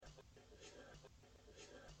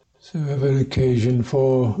So we have an occasion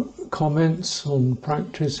for comments on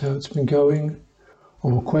practice, how it's been going,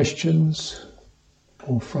 or questions,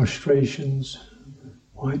 or frustrations,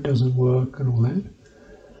 why it doesn't work and all that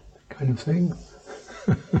kind of thing.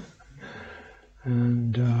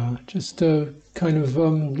 And just kind of,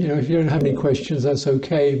 if you don't have any questions, that's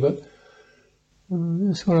okay, but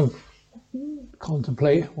just kind of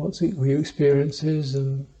contemplate what your experience is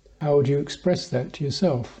and how would you express that to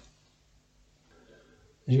yourself.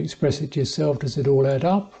 As you express it to yourself, does it all add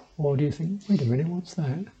up? Or do you think, wait a minute, what's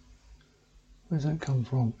that? Where's that come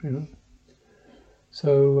from?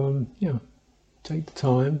 So, take the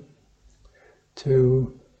time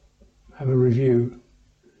to have a review.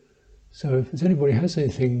 So if anybody has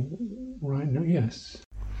anything right now, yes.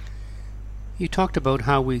 You talked about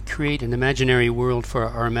how we create an imaginary world for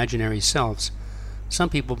our imaginary selves. Some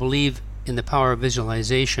people believe in the power of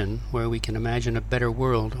visualization, where we can imagine a better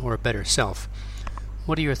world or a better self.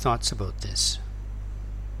 What are your thoughts about this?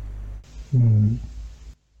 Well,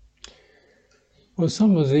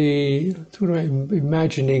 some of talking about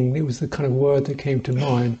imagining, it was the kind of word that came to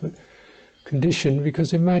mind, but condition,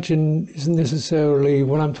 because imagine isn't necessarily,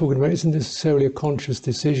 what I'm talking about isn't necessarily a conscious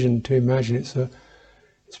decision to imagine. It's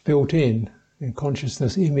built in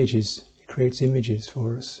consciousness. Images, it creates images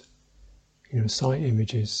for us, sight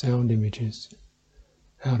images, sound images,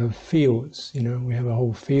 out of fields. We have a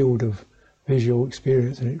whole field of visual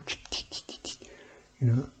experience, and it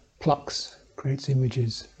plucks, creates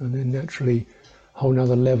images, and then naturally a whole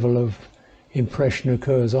other level of impression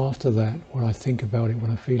occurs after that, what I think about it, what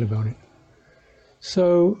I feel about it.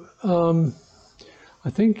 So I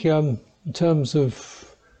think in terms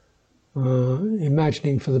of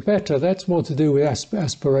imagining for the better, that's more to do with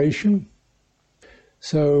aspiration.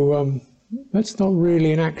 So that's not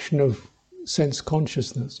really an action of sense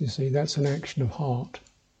consciousness, you see, that's an action of heart.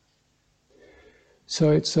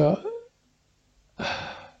 So it's a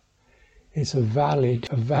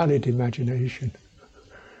valid imagination.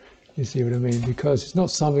 You see what I mean? Because it's not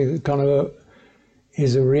something that kind of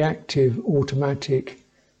is a reactive, automatic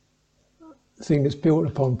thing that's built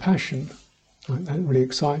upon passion. Like, that really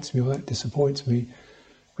excites me or that disappoints me.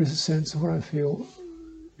 There's a sense of what I feel,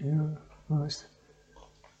 I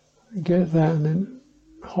get that, and then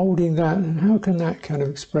holding that, and how can that kind of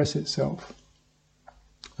express itself?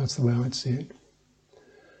 That's the way I'd see it.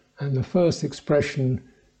 And the first expression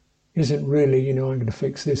isn't really, I'm going to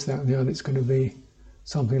fix this, that, and the other. It's going to be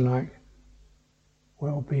something like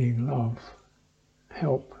well-being, love,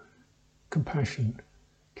 help, compassion,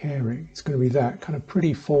 caring. It's going to be that kind of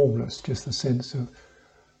pretty formless, just the sense of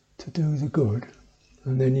to do the good.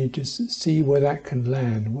 And then you just see where that can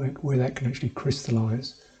land, where that can actually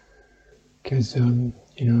crystallize. Because, don't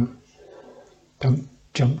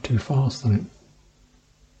jump too fast on it.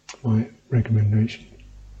 My recommendation.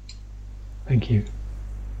 Thank you.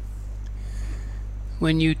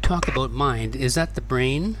 When you talk about mind, is that the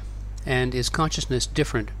brain? And is consciousness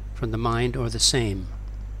different from the mind or the same?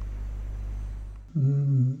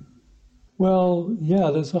 Well, yeah,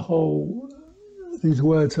 there's these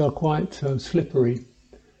words are quite slippery.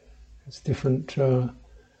 It's different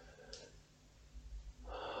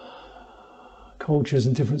cultures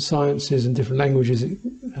and different sciences and different languages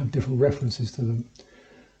have different references to them.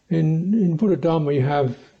 In Buddha Dhamma you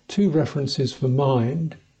have two references for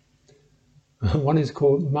mind. One is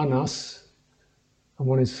called manas and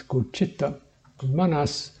one is called citta.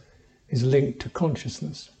 Manas is linked to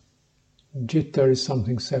consciousness. Citta is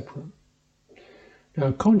something separate.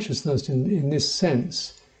 Now consciousness in this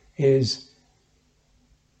sense is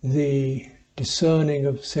the discerning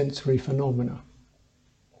of sensory phenomena.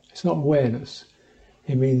 It's not awareness.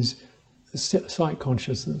 It means sight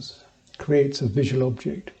consciousness creates a visual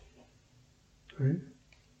object. Right?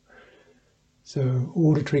 So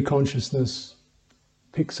auditory consciousness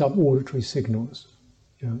picks up auditory signals.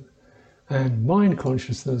 And mind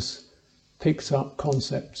consciousness picks up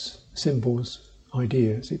concepts, symbols,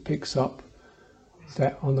 ideas. It picks up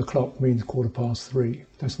that on the clock means 3:15.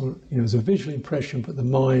 That's not, it's a visual impression, but the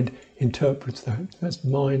mind interprets that. That's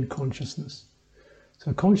mind consciousness.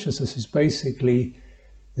 So consciousness is basically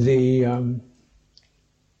the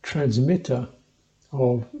transmitter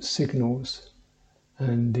of signals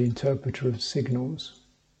and the interpreter of signals.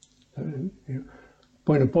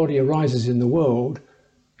 When a body arises in the world,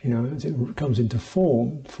 as it comes into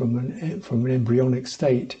form from an embryonic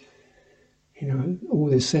state, all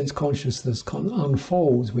this sense consciousness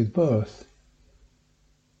unfolds with birth.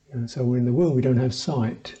 So we're in the world, we don't have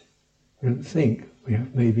sight, we don't think, we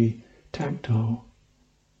have maybe tactile.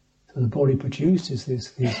 So the body produces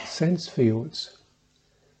these sense fields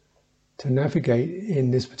to navigate in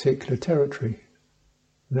this particular territory.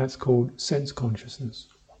 And that's called sense consciousness.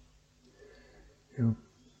 You know?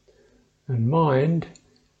 And mind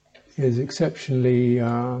is exceptionally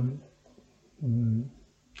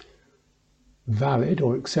valid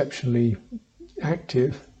or exceptionally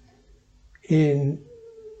active in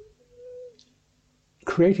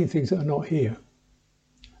creating things that are not here,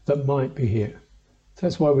 that might be here. So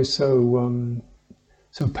that's why we're so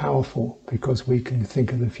so powerful, because we can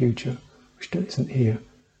think of the future which isn't here.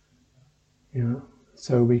 You know,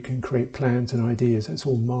 so we can create plans and ideas. That's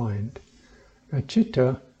all mind. Now,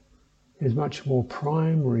 citta is much more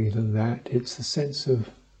primary than that. It's the sense of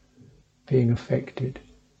being affected,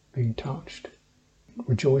 being touched,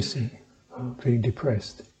 rejoicing, feeling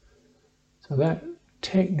depressed. So that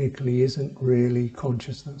technically isn't really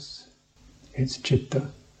consciousness. It's citta.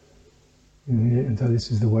 And so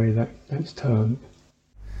this is the way that's termed.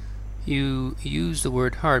 You use the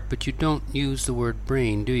word heart, but you don't use the word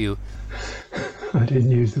brain, do you? I didn't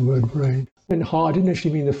use the word brain. And heart, I didn't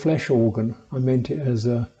actually mean the flesh organ. I meant it as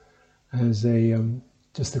a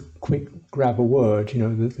just a quick grab a word, you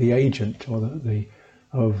know, the agent or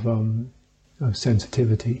of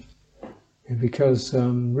sensitivity. Because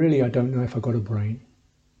really, I don't know if I got a brain.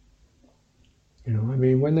 You know, I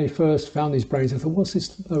mean, when they first found these brains, I thought, what's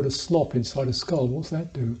this load of slop inside a skull? What's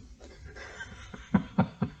that do?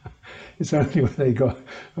 It's only when they got,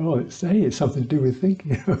 oh, it's something to do with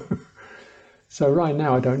thinking. You know? So right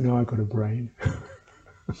now, I don't know I've got a brain.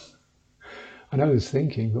 I know there's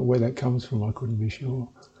thinking, but where that comes from, I couldn't be sure.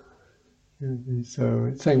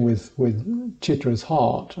 So same with citta's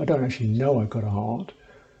heart. I don't actually know I've got a heart,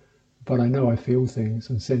 but I know I feel things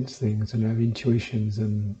and sense things and have intuitions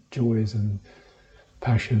and joys and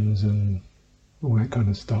passions and all that kind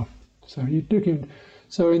of stuff. So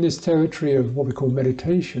so in this territory of what we call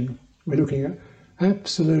meditation, we're looking at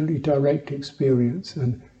absolutely direct experience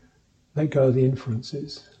and let go of the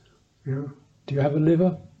inferences. You know, do you have a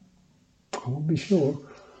liver? I won't be sure.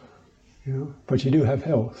 You know, but you do have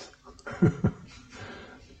health.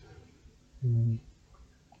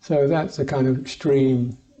 So that's a kind of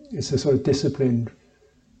extreme. It's a sort of disciplined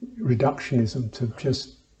reductionism to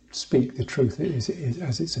just speak the truth as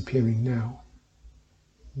it's appearing now,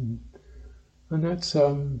 and that's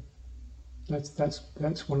one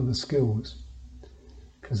of the skills,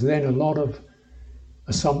 because then a lot of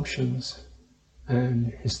assumptions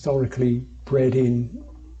and historically bred in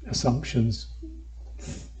assumptions,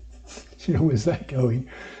 you know, where's that going?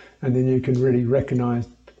 And then you can really recognize,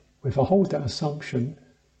 if I hold that assumption,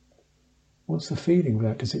 what's the feeling of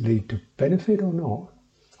that? Does it lead to benefit or not?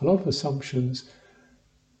 A lot of assumptions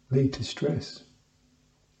lead to stress.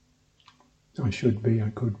 I should be, I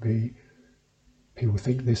could be, people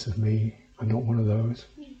think this of me, I'm not one of those.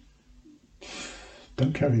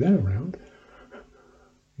 Don't carry that around.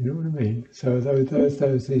 You know what I mean? So these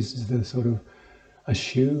are the sort of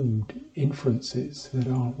assumed inferences that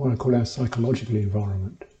are what I call our psychological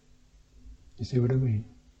environment. You see what I mean?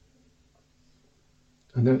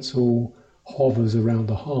 And that's all hovers around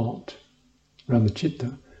the heart, around the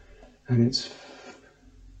citta, and it's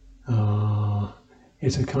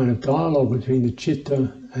a kind of dialogue between the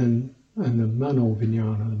citta and the mano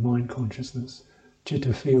vijnana, the mind consciousness.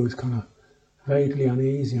 Citta feels kind of vaguely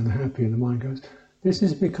uneasy, unhappy, and the mind goes, "This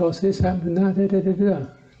is because this happened, that, da, da, da, da."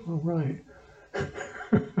 Oh, right.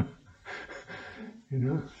 You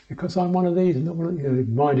know, because I'm one of these, and not one of, you know, the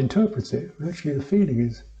mind interprets it. Actually, the feeling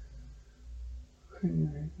is,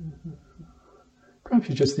 perhaps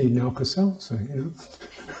you just need an Alka-Seltzer, you know.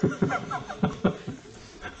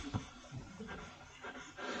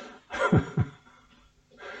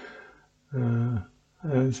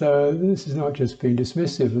 And so this is not just being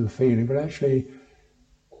dismissive of the feeling, but actually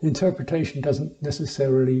the interpretation doesn't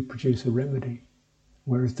necessarily produce a remedy.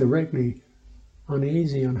 Whereas directly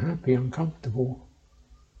uneasy, unhappy, uncomfortable,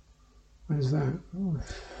 what is that?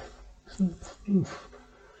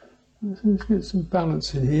 Let's get some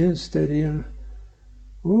balance in here, steady.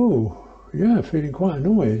 Oh, yeah, feeling quite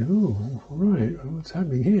annoyed. Oh, right, what's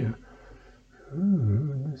happening here?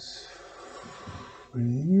 Let's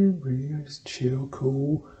breathe in, just chill,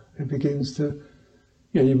 cool. It begins to,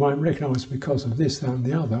 you might recognise because of this, that and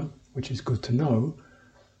the other, which is good to know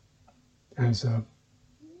as a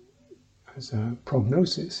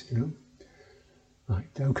prognosis, you know. Like,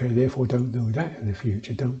 okay, therefore don't do that in the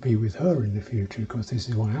future, don't be with her in the future because this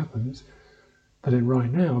is what happens. But then right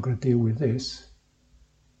now I've got to deal with this.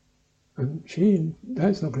 And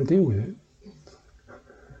that's not going to deal with it.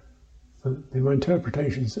 But my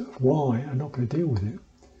interpretations of why are not going to deal with it.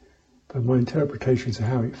 But my interpretations of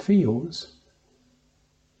how it feels,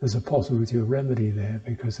 there's a possibility of remedy there,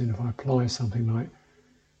 because then if I apply something like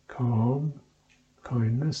calm,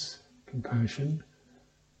 kindness, compassion,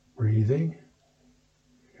 breathing,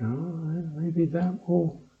 and maybe that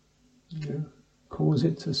will cause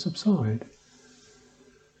it to subside.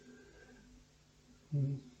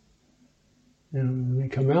 We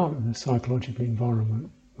come out of the psychological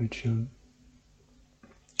environment, which are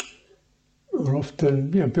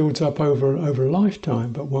often builds up over a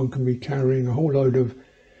lifetime, but one can be carrying a whole load of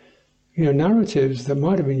narratives that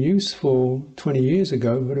might have been useful 20 years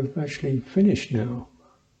ago, but have actually finished now,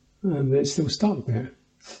 and they're still stuck there.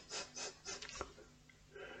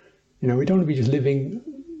 We don't want to be just living.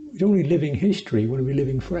 We don't want to be living history. We want to be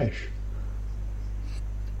living fresh.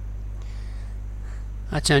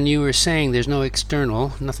 Ajahn, you were saying there's no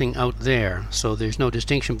external, nothing out there, so there's no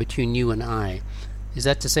distinction between you and I. Is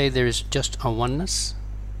that to say there's just a oneness?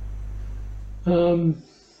 I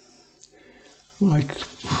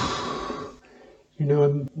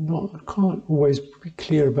can't always be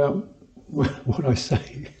clear about what I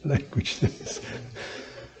say, language says.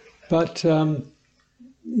 But,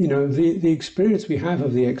 the experience we have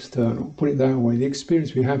of the external, put it that way, the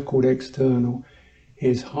experience we have called external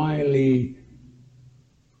is highly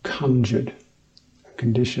conjured,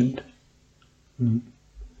 conditioned.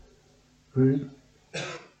 Right?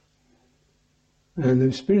 And the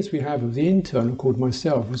experience we have of the internal, called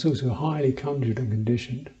myself, is also highly conjured and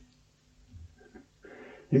conditioned.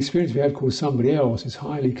 The experience we have called somebody else is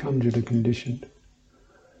highly conjured and conditioned.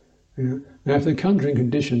 Now, if the conjuring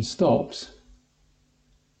condition stops,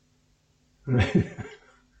 right,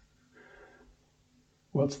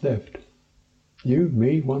 what's left? You,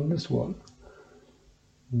 me, oneness, what?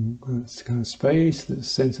 There's kind of space, there's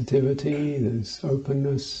sensitivity, there's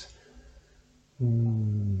openness,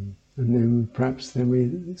 and then perhaps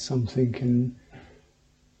something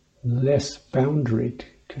less boundaried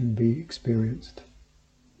can be experienced.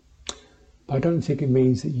 But I don't think it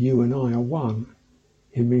means that you and I are one.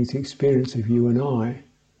 It means the experience of you and I,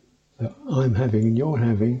 that I'm having and you're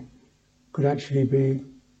having, could actually be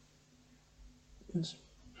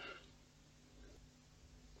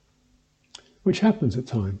which happens at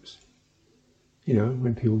times.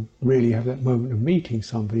 When people really have that moment of meeting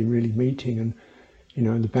somebody, really meeting, and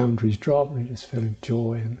the boundaries drop, and they just feel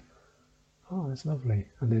joy, and that's lovely.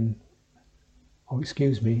 And then,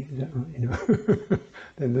 excuse me, is that right?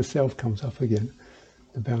 Then the self comes up again.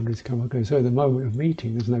 The boundaries come up again. So in the moment of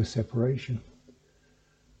meeting, there's no separation.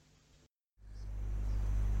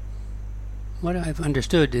 What I've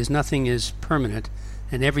understood is nothing is permanent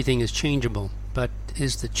and everything is changeable. But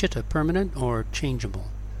is the citta permanent or changeable?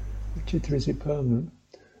 The citta, is it permanent?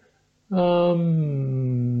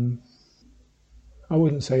 I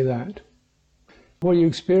wouldn't say that. What you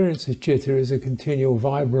experience as citta is a continual,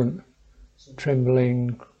 vibrant,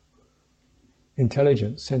 trembling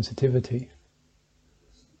intelligence, sensitivity.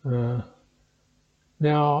 Now,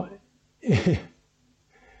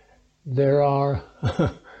 there are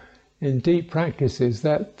in deep practices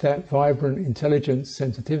that vibrant intelligence,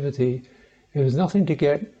 sensitivity, there's nothing to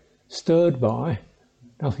get stirred by,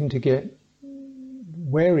 nothing to get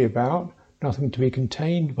wary about, nothing to be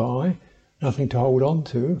contained by, nothing to hold on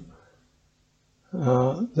to.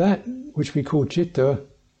 That which we call citta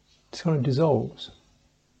kind of dissolves.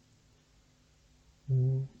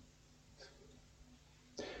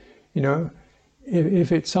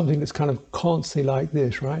 If it's something that's kind of constantly like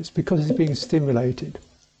this, right, it's because it's being stimulated,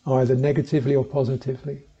 either negatively or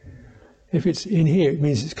positively. If it's in here, it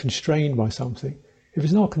means it's constrained by something. If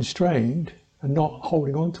it's not constrained and not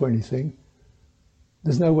holding on to anything,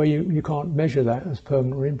 there's no way you can't measure that as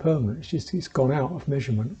permanent or impermanent. It's gone out of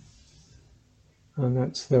measurement. And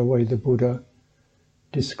that's the way the Buddha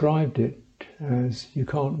described it, as you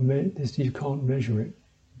can't measure it.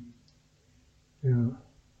 And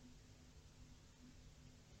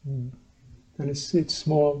it's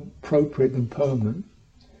more appropriate than permanent.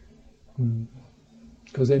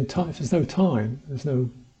 Because then if there's no time, there's no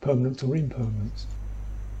permanence or impermanence.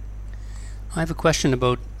 I have a question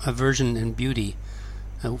about aversion and beauty.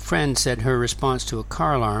 A friend said her response to a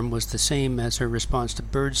car alarm was the same as her response to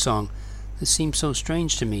birdsong. This seems so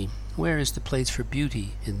strange to me. Where is the place for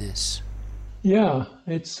beauty in this? Yeah,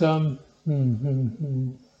 it's yeah.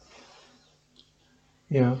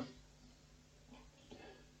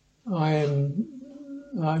 I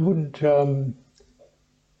wouldn't.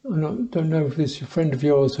 Don't know if this is a friend of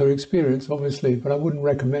yours, her experience, obviously, but I wouldn't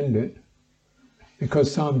recommend it,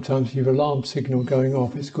 because sometimes if you have an alarm signal going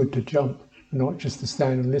off, it's good to jump, and not just to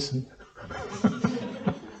stand and listen.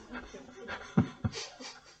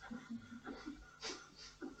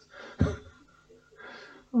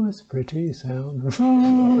 Oh, it's a pretty sound.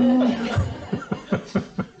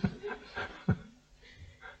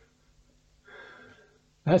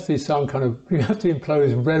 has to be some kind of, you have to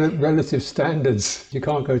impose relative standards. You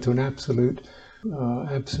can't go to an absolute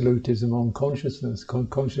absolutism on consciousness.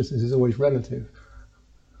 Consciousness is always relative.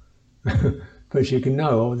 But you can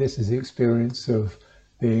know, oh, this is the experience of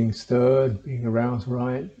being stirred, being aroused,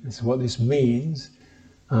 right? This is what this means.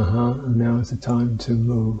 And now is the time to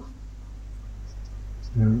move.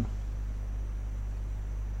 So.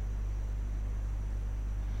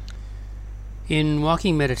 In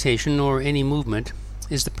walking meditation or any movement,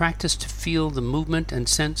 is the practice to feel the movement and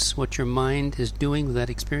sense what your mind is doing with that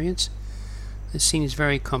experience? This seems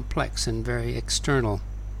very complex and very external.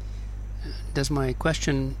 Does my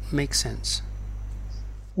question make sense?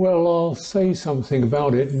 Well, I'll say something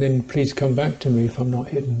about it, and then please come back to me if I'm not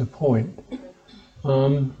hitting the point.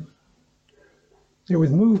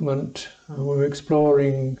 With movement, we're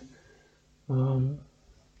exploring the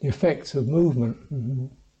effects of movement.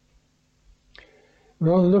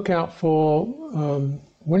 We're on the lookout for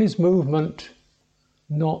when is movement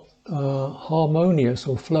not harmonious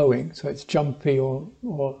or flowing, so it's jumpy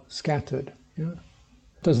or scattered. Yeah?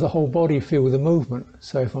 Does the whole body feel the movement?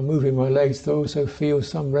 So if I'm moving my legs, they also feel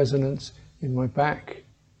some resonance in my back.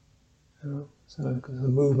 So because the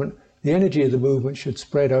movement, the energy of the movement should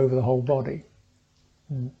spread over the whole body.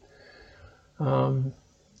 So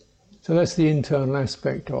that's the internal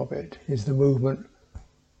aspect of it. Is the movement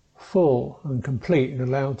full and complete and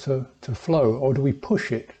allowed to flow, or do we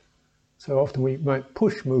push it? So often we might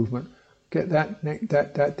push movement, get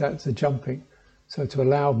that's the jumping. So to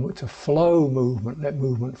allow to flow movement, let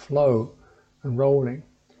movement flow and rolling.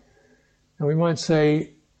 And we might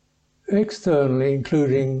say externally,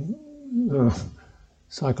 including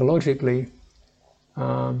psychologically,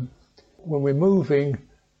 when we're moving,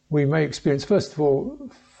 we may experience, first of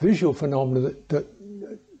all, visual phenomena that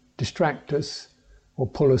distract us or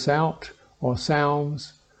pull us out, or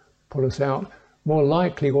sounds pull us out. More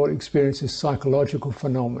likely what we experience is psychological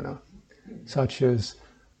phenomena, such as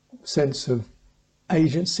sense of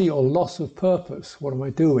agency or loss of purpose. What am I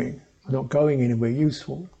doing? I'm not going anywhere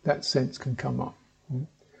useful. That sense can come up.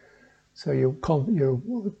 So you're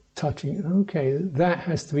touching, okay, that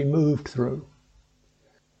has to be moved through.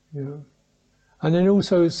 You know. And then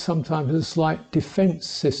also sometimes there's a slight defense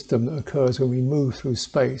system that occurs when we move through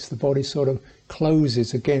space. The body sort of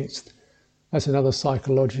closes against, that's another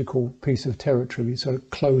psychological piece of territory. We sort of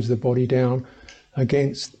close the body down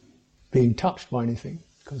against being touched by anything,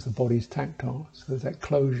 because the body's tactile. So there's that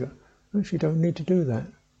closure. Actually, you don't need to do that.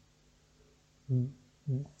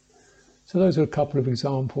 So those are a couple of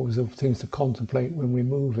examples of things to contemplate when we're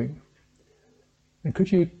moving. And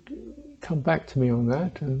could you come back to me on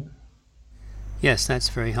that? Yes, that's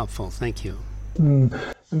very helpful. Thank you. And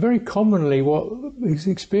very commonly what is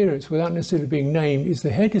experienced, without necessarily being named, is the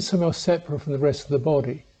head is somehow separate from the rest of the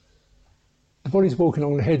body. The body's walking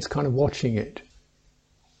along, the head's kind of watching it.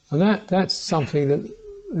 And that's something that,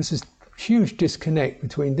 this is a huge disconnect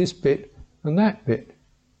between this bit and that bit.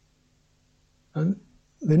 And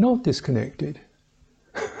they're not disconnected.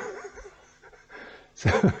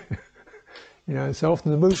 So, so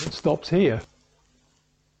often the movement stops here.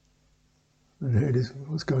 And here it is,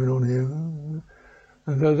 what's going on here?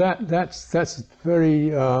 And so that's a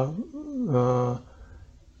very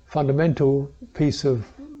fundamental piece of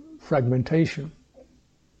fragmentation.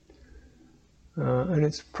 And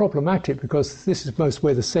it's problematic because this is most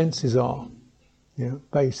where the senses are,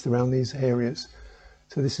 based around these areas.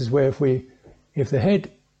 So this is where if the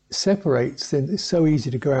head separates, then it's so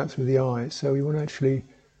easy to go out through the eyes. So we want to actually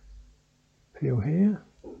feel here,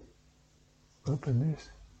 open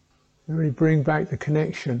this. Really bring back the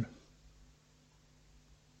connection.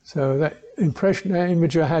 So that impression, that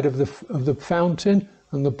image I had of the fountain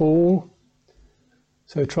and the ball.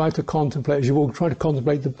 So try to contemplate, as you walk, try to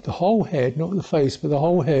contemplate the whole head, not the face, but the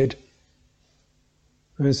whole head.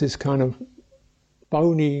 And there's this kind of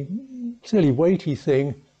bony, silly, weighty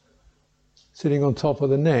thing sitting on top of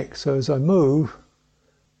the neck. So as I move,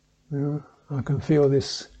 I can feel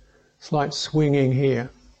this slight swinging here.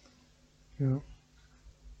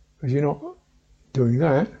 Because you're not doing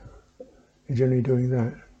that, you're generally doing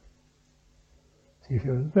that. So you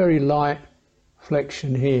feel a very light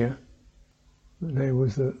flexion here. And there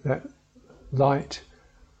was that light,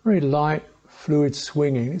 very light, fluid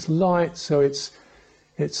swinging. It's light, so it's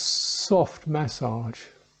soft massage.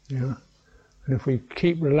 And if we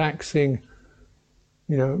keep relaxing,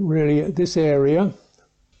 really at this area,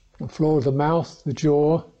 the floor of the mouth, the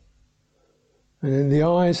jaw, and then the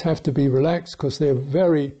eyes have to be relaxed because they're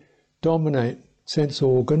very dominate sense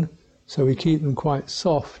organ, so we keep them quite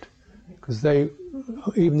soft because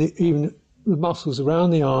even the muscles around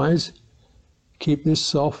the eyes keep this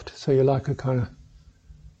soft, so you're like a kind of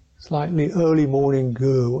slightly early morning,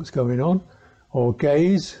 what's going on? Or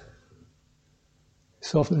gaze.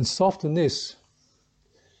 Soften this,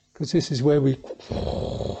 because this is where we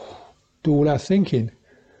do all our thinking.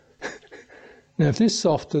 Now, if this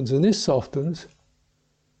softens and this softens,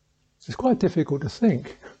 it's quite difficult to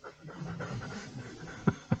think.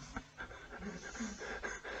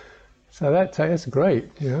 So that's great,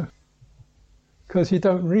 you know, because you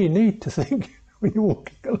don't really need to think when you're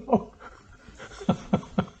walking along.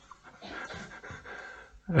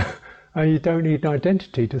 And you don't need an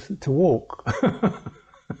identity to walk.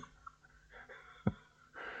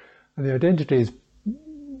 And the identity is,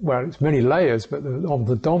 well, it's many layers, but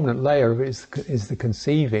the dominant layer of it is the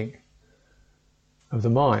conceiving of the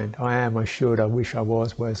mind. I am, I should, I wish I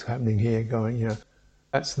was, what's happening here, going, you know.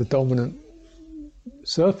 That's the dominant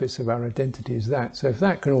surface of our identity, is that. So if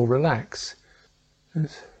that can all relax,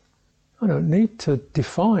 I don't need to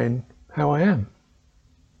define how I am.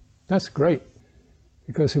 That's great.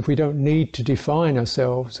 Because if we don't need to define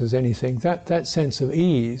ourselves as anything, that sense of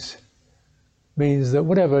ease means that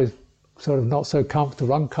whatever is sort of not so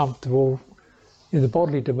comfortable, uncomfortable in the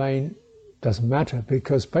bodily domain doesn't matter,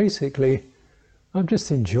 because basically I'm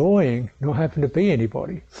just enjoying not having to be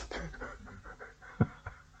anybody.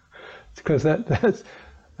 Because that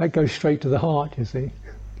goes straight to the heart, you see.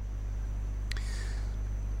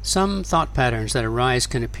 Some thought patterns that arise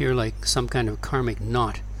can appear like some kind of karmic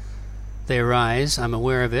knot. They arise, I'm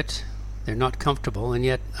aware of it, they're not comfortable, and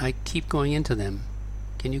yet I keep going into them.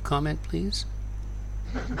 Can you comment, please?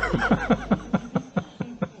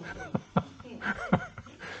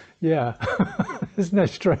 Yeah, isn't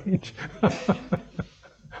that strange?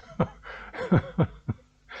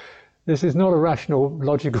 This is not a rational,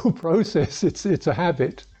 logical process. It's a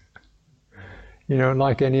habit. You know,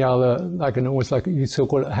 like any other, almost like you still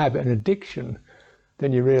call it a habit, an addiction.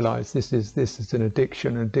 Then you realise this is an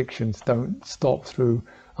addiction. Addictions don't stop through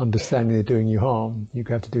understanding they're doing you harm. You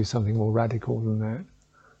have to do something more radical than that.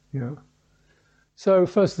 You know. So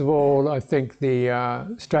first of all, I think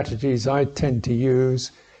the strategies I tend to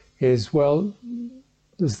use is, well,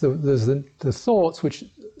 there's the thoughts which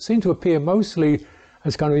seem to appear mostly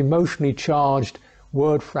as kind of emotionally charged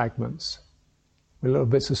word fragments with little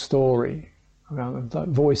bits of story around them, like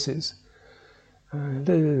voices.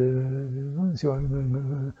 They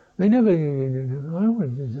never,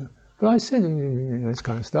 but I said, this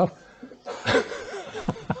kind of stuff.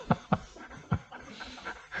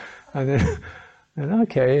 And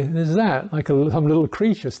okay, there's that, like some little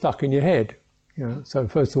creature stuck in your head. You know, so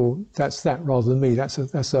first of all, that's that rather than me. That's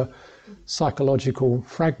a psychological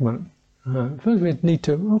fragment. First we need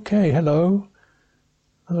to, okay, hello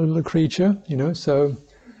little creature, you know, so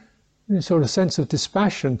a sort of sense of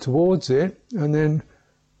dispassion towards it, and then,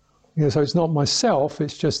 you know, so it's not myself,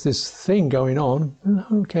 it's just this thing going on.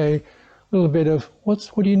 Okay, a little bit of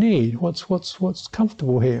what do you need? What's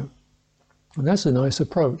comfortable here? And that's a nice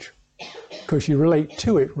approach, because you relate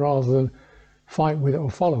to it rather than fight with it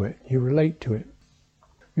or follow it. You relate to it.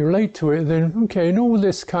 You relate to it, then okay, in all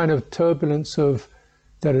this kind of turbulence of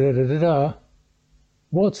da-da-da-da-da,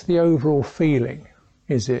 what's the overall feeling?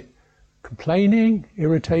 Is it complaining,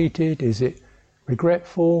 irritated? Is it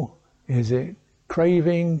regretful? Is it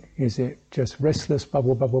craving? Is it just restless,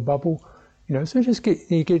 bubble, bubble, bubble? You know, so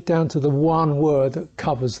you get down to the one word that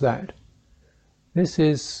covers that. This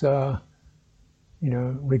is, you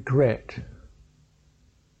know, regret.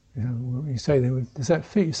 You know, you say, does that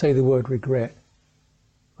fit? You say the word regret.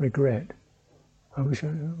 Regret. I wish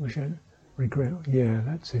I regret. Yeah,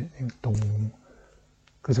 that's it.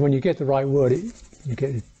 Because when you get the right word, you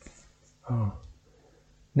get it. Oh,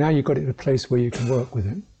 now you've got it in a place where you can work with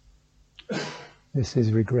it. This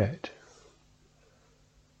is regret.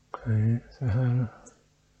 Okay, so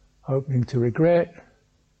opening to regret.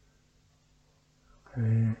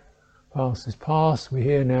 Okay, past is past. We're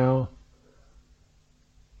here now.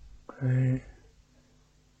 Okay,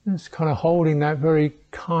 just kind of holding that very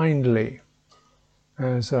kindly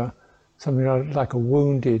as something like a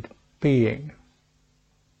wounded being,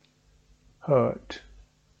 hurt,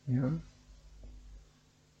 you know.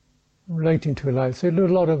 Relating to it like, so a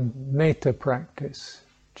lot of metta practice,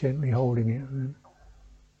 gently holding it.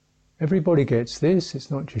 Everybody gets this,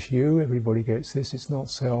 it's not just you, everybody gets this, it's not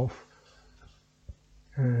self.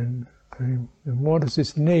 And what does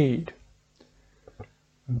this need?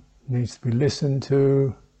 It needs to be listened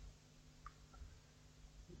to,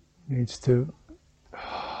 needs to,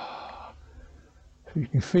 if you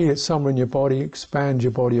can feel it somewhere in your body, expand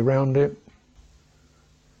your body around it,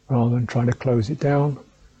 rather than trying to close it down.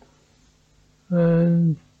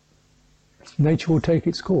 And nature will take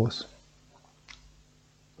its course.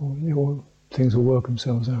 Or things will work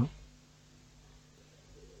themselves out.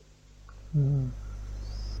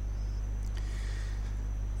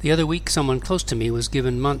 The other week, someone close to me was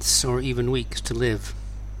given months or even weeks to live.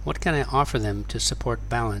 What can I offer them to support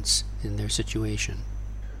balance in their situation?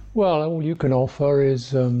 Well, all you can offer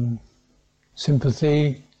is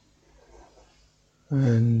sympathy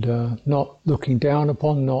and not looking down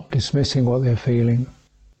upon, not dismissing what they're feeling.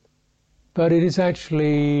 But it is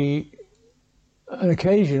actually an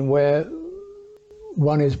occasion where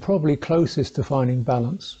one is probably closest to finding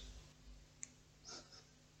balance,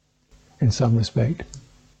 in some respect,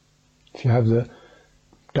 if you have the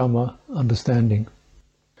dhamma understanding.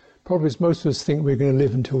 Problem is, most of us think we're going to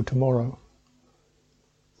live until tomorrow.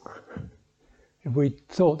 If we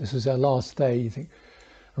thought this was our last day, you think,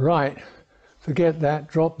 right, forget that,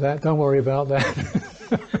 drop that, don't worry about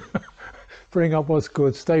that. Bring up what's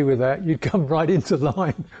good, stay with that, you'd come right into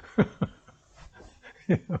line.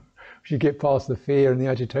 You know, if you get past the fear and the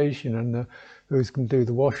agitation and who's going to do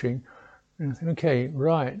the washing, and I think, okay,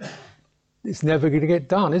 right, it's never going to get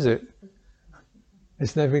done, is it?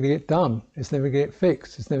 It's never going to get done. It's never going to get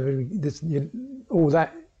fixed. It's never all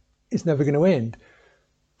that. It's never going to end.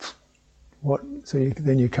 What? So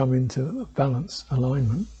then you come into balance,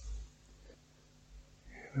 alignment.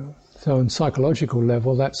 You know? So on psychological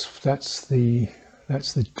level, that's the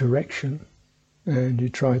direction, and you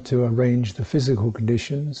try to arrange the physical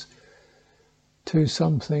conditions to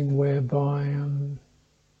something whereby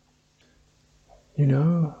you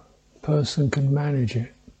know, a person can manage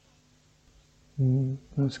it.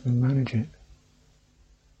 Person can manage it.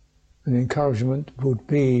 And the encouragement would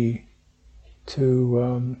be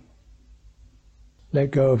to let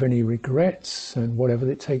go of any regrets and whatever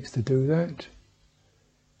it takes to do that,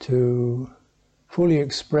 to fully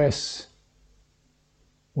express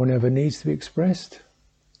whatever needs to be expressed,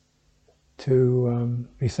 to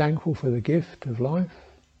be thankful for the gift of life,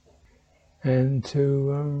 and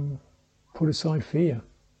to put aside fear.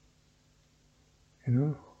 You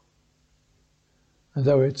know, as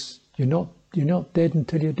though you're not dead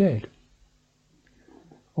until you're dead.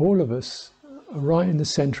 All of us are right in the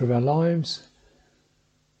centre of our lives.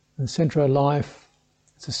 And the centre of our life,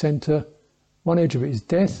 it's a centre. One edge of it is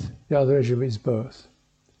death, the other edge of it is birth.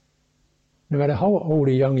 No matter how old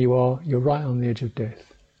or young you are, you're right on the edge of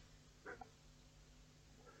death.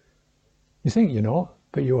 You think you're not,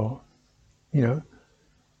 but you are. You know,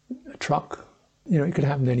 a truck, you know, it could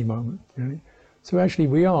happen at any moment. You know? So actually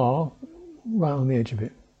we are right on the edge of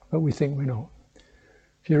it, but we think we're not.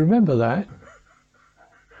 If you remember that,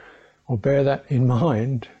 or bear that in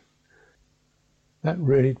mind, that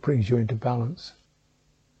really brings you into balance.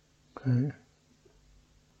 Okay?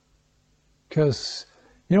 Because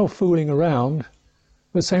you're not fooling around, but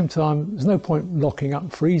at the same time, there's no point locking up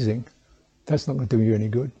and freezing. That's not going to do you any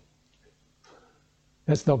good.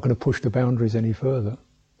 That's not going to push the boundaries any further.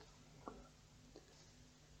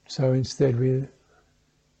 So instead, you've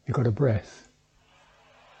got a breath.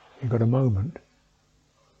 You've got a moment.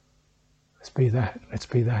 Let's be that. Let's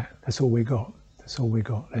be that. That's all we got. That's all we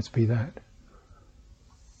got. Let's be that.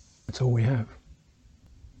 That's all we have.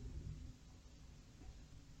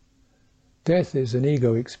 Death is an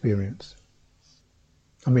ego experience.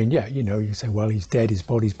 I mean, yeah, you know, you say, well, he's dead, his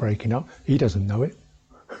body's breaking up. He doesn't know it.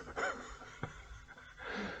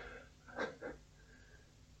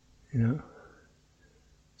 You know?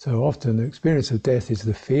 So often the experience of death is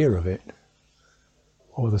the fear of it,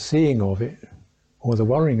 or the seeing of it, or the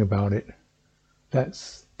worrying about it.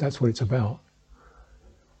 That's what it's about.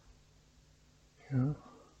 You know?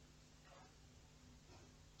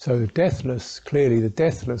 So the deathless, clearly the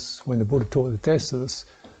deathless, when the Buddha taught the deathless,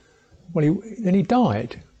 well, then he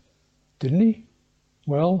died, didn't he?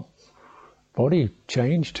 Well, body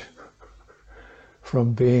changed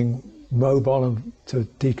from being mobile to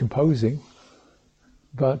decomposing.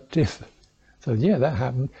 But yeah, that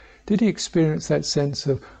happened. Did he experience that sense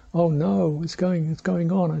of, oh no, it's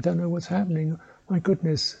going on, I don't know what's happening, my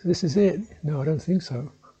goodness, this is it? No, I don't think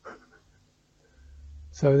so.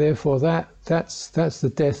 So therefore that's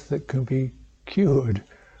the death that can be cured.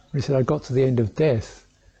 He said, I got to the end of death,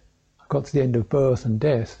 I got to the end of birth and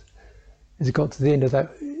death. As he got to the end of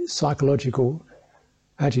that psychological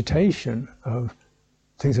agitation of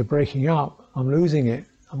things are breaking up, I'm losing it,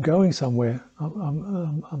 I'm going somewhere,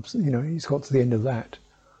 you know, he's got to the end of that.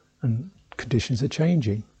 And conditions are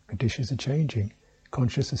changing,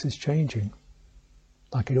 consciousness is changing,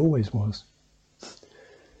 like it always was.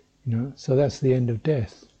 You know, so that's the end of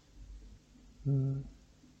death.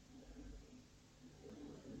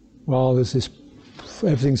 While there's this,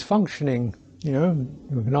 everything's functioning, you know,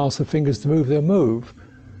 we can ask the fingers to move, they'll move.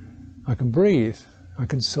 I can breathe, I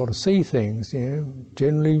can sort of see things,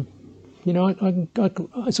 generally,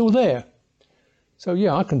 it's all there. So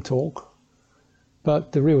yeah, I can talk,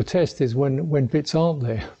 but the real test is when bits aren't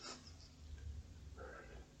there.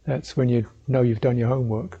 That's when you know you've done your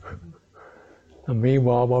homework. And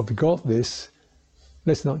meanwhile, while we've got this,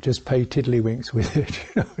 let's not just pay tiddlywinks with it.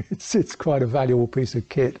 It's quite a valuable piece of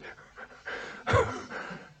kit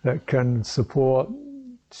that can support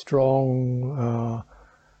strong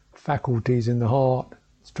faculties in the heart,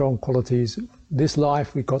 strong qualities. This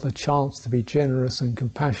life, we've got the chance to be generous and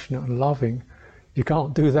compassionate and loving. You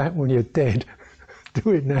can't do that when you're dead.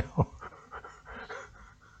 Do it now.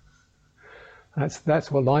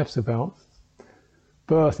 That's what life's about.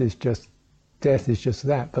 Birth is just, death is just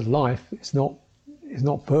that, but life is not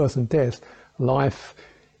birth and death. Life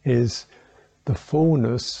is the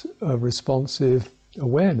fullness of responsive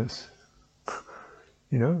awareness,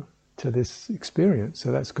 to this experience.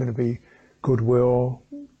 So that's going to be goodwill,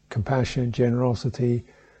 compassion, generosity,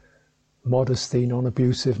 modesty,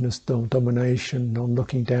 non-abusiveness, non-domination,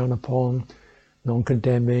 non-looking down upon,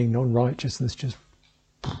 non-condemning, non-righteousness. Just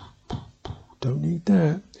don't need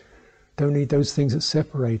that. Don't need those things that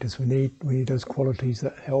separate us. We need those qualities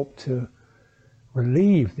that help to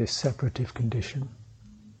relieve this separative condition.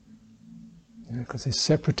 Because this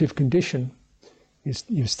separative condition,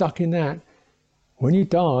 you're stuck in that. When you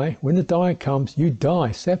die, when the die comes, you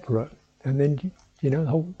die separate. And then,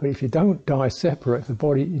 but if you don't die separate,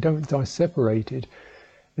 you don't die separated,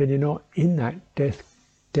 then you're not in that death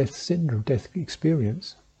syndrome, death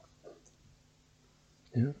experience.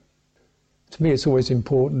 To me, it's always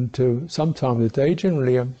important to, sometime of the day,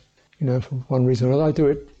 generally, for one reason or another, I do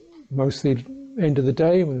it mostly end of the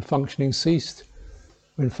day when functioning ceased.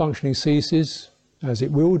 When functioning ceases, as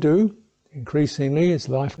it will do, increasingly as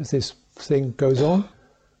this thing goes on,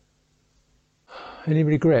 any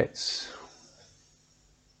regrets,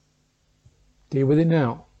 deal with it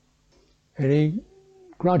now. Any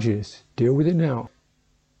grudges, deal with it now.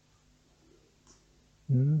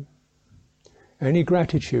 Any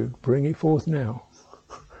gratitude, bring it forth now.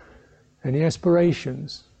 Any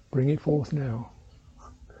aspirations, bring it forth now.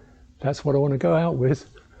 That's what I want to go out with,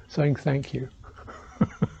 saying thank you.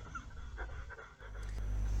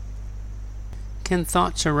 Can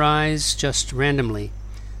thoughts arise just randomly?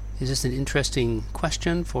 Is this an interesting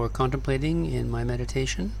question for contemplating in my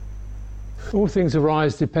meditation? All things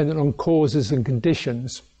arise dependent on causes and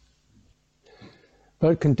conditions.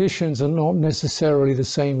 But conditions are not necessarily the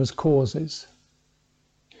same as causes.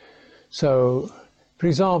 So, for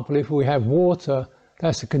example, if we have water,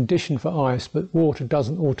 that's a condition for ice, but water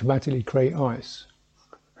doesn't automatically create ice.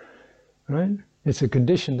 Right? It's a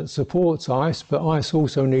condition that supports ice, but ice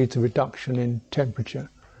also needs a reduction in temperature.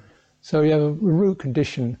 So you have a root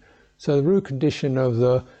condition. So the root condition of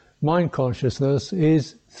the mind consciousness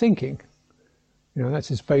is thinking. That's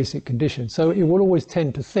its basic condition. So it will always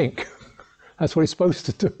tend to think. That's what it's supposed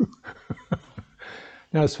to do.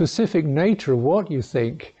 Now, the specific nature of what you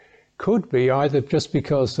think could be either just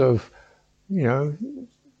because of,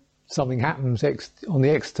 something happens on the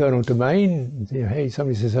external domain, hey,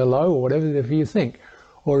 somebody says hello or whatever you think,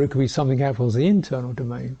 or it could be something happens on the internal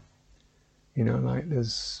domain. Like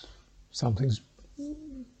there's something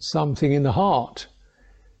in the heart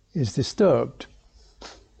is disturbed.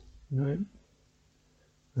 Right?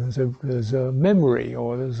 There's a memory,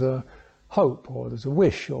 or there's a hope, or there's a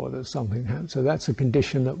wish, or there's something happens. So that's a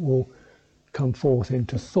condition that will come forth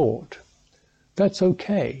into thought. That's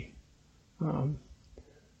okay.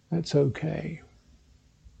 That's okay.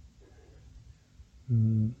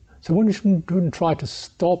 So one shouldn't try to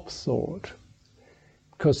stop thought,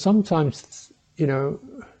 because sometimes,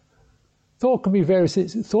 thought can be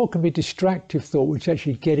thought can be distractive thought, which is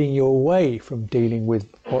actually getting you away from dealing with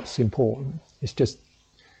what's important. It's just,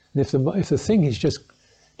 and if the thing is just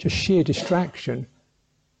sheer distraction,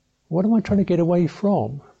 what am I trying to get away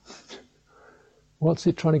from? What's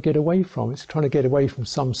it trying to get away from? It's trying to get away from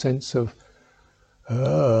some sense of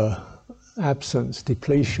absence,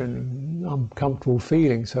 depletion, uncomfortable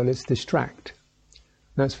feeling, so let's distract.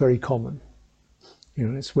 That's very common.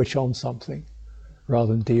 Let's switch on something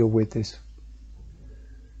rather than deal with this.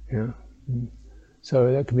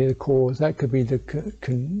 So that could be the cause, that could be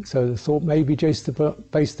so the thought may be just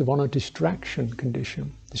based upon a distraction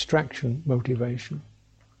condition, distraction motivation.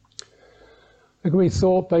 It could be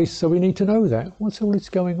thought based, so we need to know that. What's all this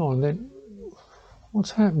going on then?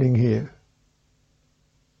 What's happening here?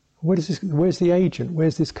 Where's the agent?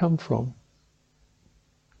 Where's this come from?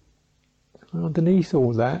 Underneath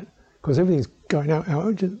all that, because everything's going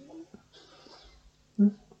out.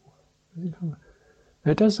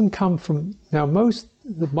 It doesn't come from. Now, most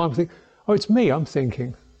of the mind think, oh, it's me, I'm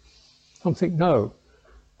thinking. I'm thinking, no,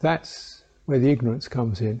 that's where the ignorance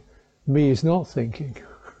comes in. Me is not thinking.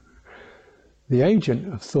 The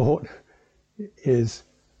agent of thought is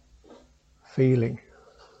feeling.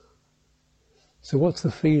 So what's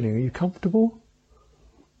the feeling? Are you comfortable?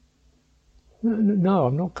 No,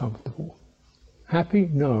 I'm not comfortable. Happy?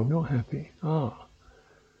 No, I'm not happy. Ah.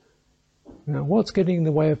 Now what's getting in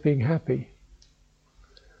the way of being happy?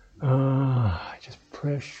 Just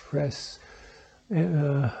press,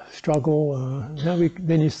 struggle.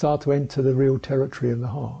 Then you start to enter the real territory of the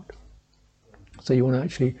heart. So you want to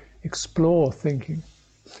actually explore thinking.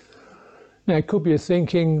 Now it could be a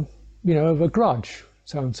thinking, of a grudge.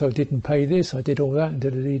 So-and-so didn't pay this, I did all that, and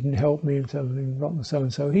he didn't help me, and something rotten,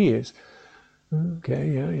 so-and-so he is. Okay,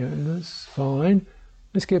 yeah, that's fine.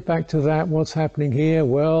 Let's get back to that. What's happening here?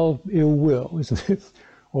 Well, ill will, isn't it?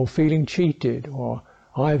 Or feeling cheated, or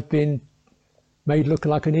I've been made look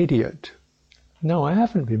like an idiot. No, I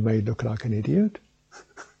haven't been made look like an idiot.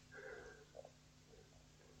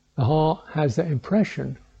 The heart has that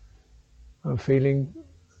impression of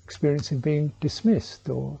experiencing being dismissed,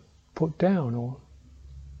 or put down, or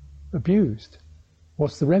abused.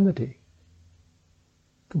 What's the remedy?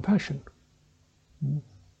 Compassion.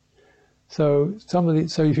 So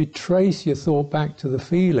if you trace your thought back to the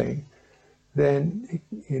feeling, then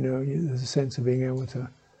there's a sense of being able to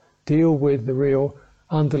deal with the real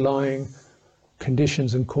underlying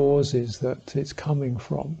conditions and causes that it's coming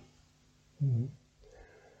from.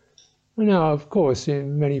 Now, of course,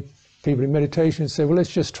 many people in meditation say, well,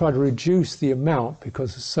 let's just try to reduce the amount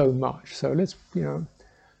because there's so much. So let's,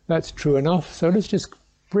 that's true enough. So let's just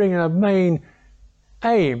bring our main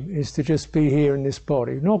aim is to just be here in this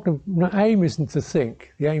body. Aim isn't to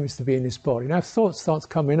think. The aim is to be in this body. Now, if thought starts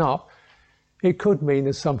coming up, it could mean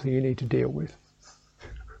there's something you need to deal with.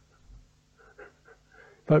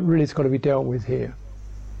 But really, it's got to be dealt with here.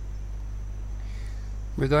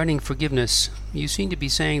 Regarding forgiveness, you seem to be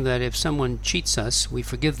saying that if someone cheats us, we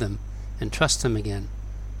forgive them and trust them again.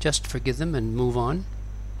 Just forgive them and move on?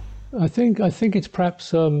 I think it's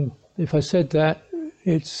perhaps, if I said that,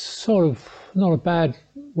 it's sort of not a bad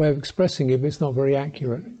way of expressing it, but it's not very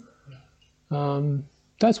accurate.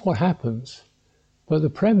 That's what happens. But the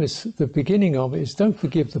premise, the beginning of it is don't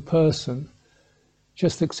forgive the person,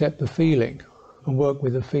 just accept the feeling and work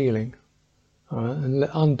with the feeling and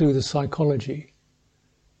undo the psychology.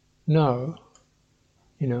 No,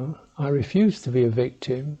 I refuse to be a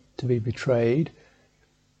victim, to be betrayed.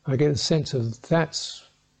 I get a sense of that's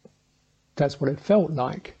what it felt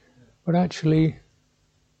like, but actually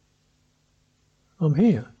I'm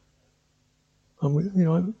here.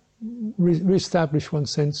 Re-establish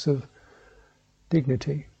one's sense of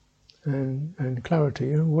dignity and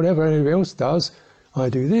clarity. Whatever anybody else does, I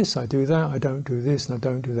do this, I do that, I don't do this, and I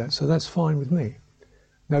don't do that. So that's fine with me.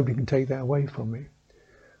 Nobody can take that away from me.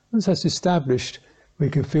 Once that's established, we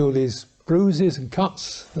can feel these bruises and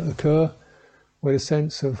cuts that occur with a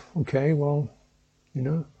sense of, okay, well,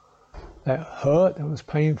 that hurt, that was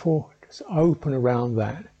painful, just open around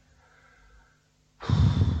that.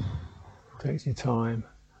 Take your time,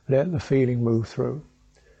 let the feeling move through.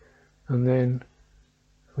 And then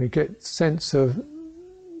we get sense of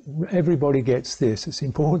everybody gets this. It's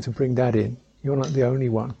important to bring that in. You're not the only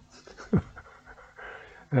one.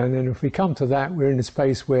 And then if we come to that, we're in a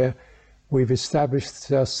space where we've established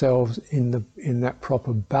ourselves in that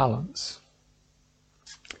proper balance.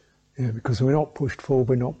 Because we're not pushed forward,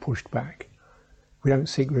 we're not pushed back. We don't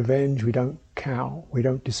seek revenge, we don't cow, we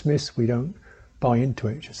don't dismiss, we don't buy into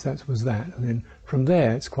it, just that was that. And then from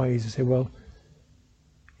there, it's quite easy to say, well,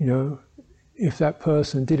 if that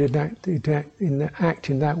person did act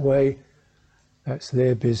in that way, that's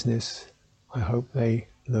their business. I hope they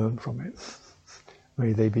learn from it.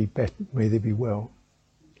 May they be better, may they be well.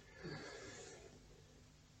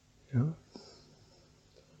 And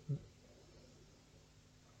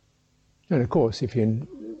of course, if you're in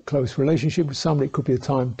close relationship with somebody, it could be a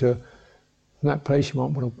time to, in that place, you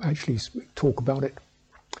might want to actually talk about it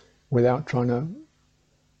without trying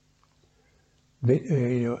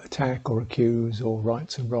to attack or accuse or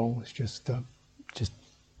rights and wrongs. Just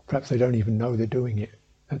perhaps they don't even know they're doing it.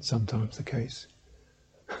 That's sometimes the case.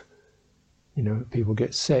 People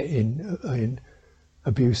get set in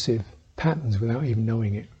abusive patterns without even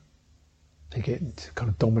knowing it. They get into kind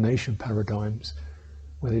of domination paradigms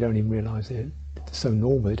where they don't even realise they're so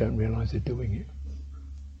normal they don't realise they're doing it.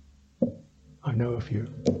 I know a few.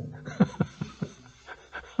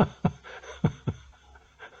 I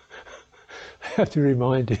have to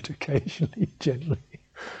remind it occasionally, gently.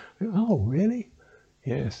 Oh, really?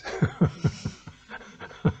 Yes.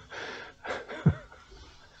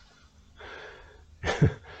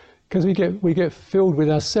 Because we get filled with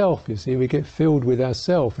ourself, you see, we get filled with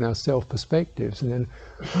ourself and our self perspectives, and then,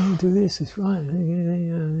 oh, do this, it's right.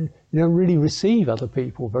 You don't really receive other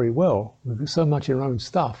people very well. There's so much in your own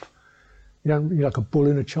stuff. You're like a bull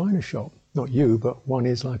in a china shop. Not you, but one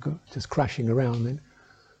is like just crashing around. Then,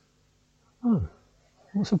 oh,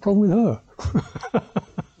 what's the problem with her?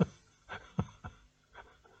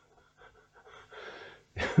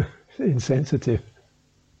 Insensitive.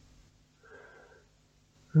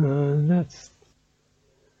 That's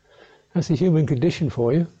the human condition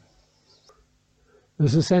for you.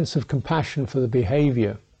 There's a sense of compassion for the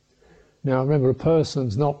behavior. Now remember, a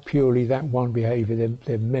person's not purely that one behavior,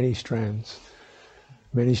 there are many strands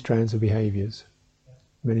of behaviors,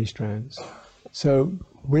 many strands. So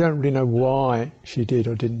we don't really know why she did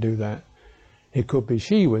or didn't do that. It could be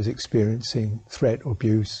she was experiencing threat,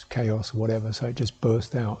 abuse, chaos, or whatever, so it just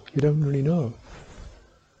burst out. You don't really know.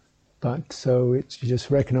 But so you just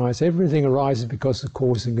recognize everything arises because of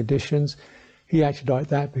causes and conditions. He acted like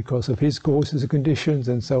that because of his causes and conditions,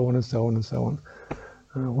 and so on and so on and so on.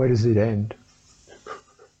 Where does it end?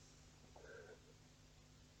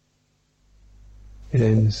 It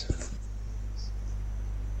ends.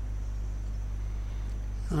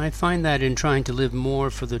 I find that in trying to live more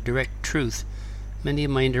for the direct truth, many of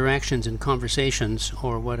my interactions and conversations,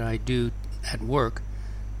 or what I do at work,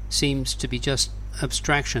 seems to be just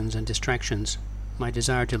abstractions and distractions. My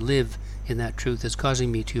desire to live in that truth is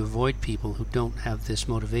causing me to avoid people who don't have this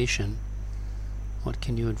motivation. What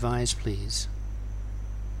can you advise, please?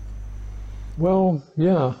 Well,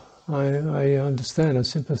 yeah, I understand, I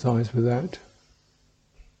sympathize with that.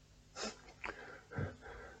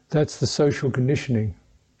 That's the social conditioning.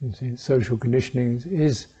 You see, social conditioning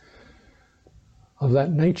is of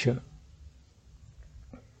that nature.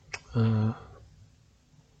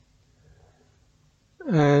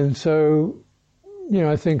 And so,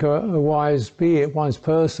 I think a wise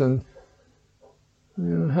person,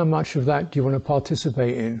 how much of that do you want to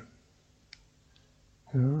participate in?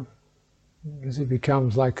 Because it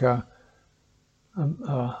becomes like a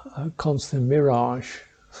constant mirage.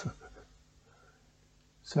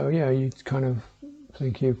 So you kind of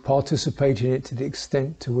think you participate in it to the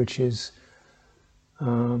extent to which is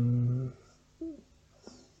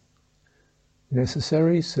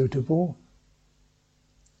necessary, suitable,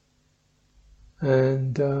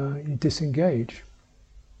 and you disengage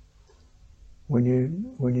when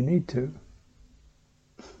you need to.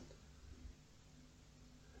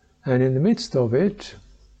 And in the midst of it,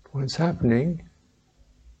 when it's happening,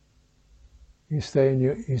 you stay in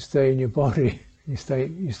your body. You stay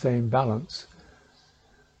in balance.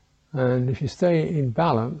 And if you stay in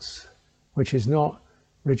balance, which is not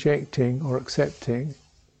rejecting or accepting,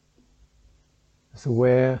 it's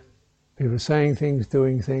aware, people are saying things,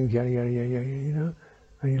 doing things, yada yada yada yada,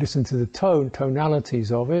 and you listen to the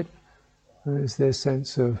tonalities of it, and there's this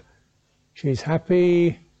sense of she's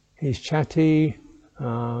happy, he's chatty,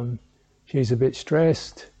 she's a bit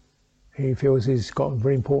stressed, he feels he's got a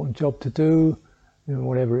very important job to do,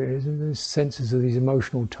 whatever it is, and there's senses of these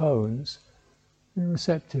emotional tones. Be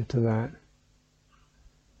receptive to that.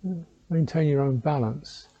 Maintain your own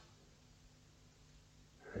balance.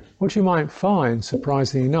 What you might find,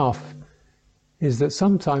 surprisingly enough, is that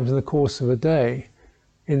sometimes in the course of a day,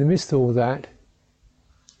 in the midst of all that,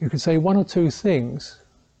 you can say one or two things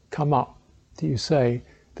come up that you say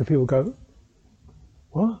that people go,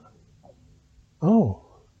 what? Oh,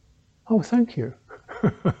 thank you.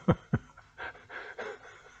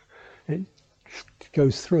 It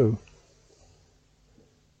goes through.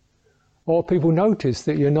 Or people notice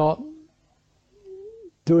that you're not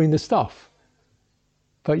doing the stuff,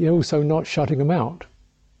 but you're also not shutting them out.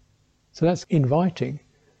 So that's inviting.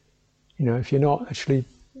 If you're not actually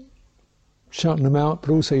shutting them out,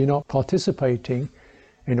 but also you're not participating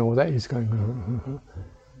in all that is going on,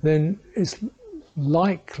 then it's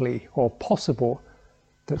likely or possible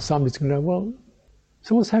that somebody's going to know, well,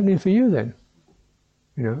 so what's happening for you then?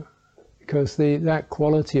 Because that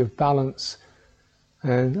quality of balance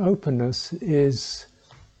and openness is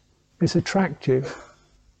attractive.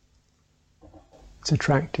 It's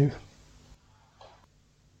attractive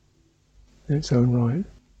in its own right.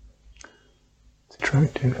 It's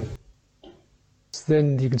attractive.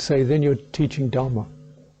 Then you can say, then you're teaching dhamma.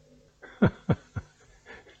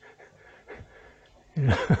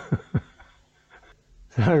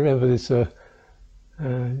 I remember this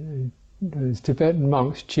Tibetan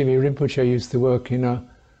monks, Chimi Rinpoche, used to work in a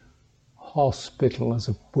hospital as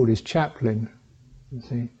a Buddhist chaplain, you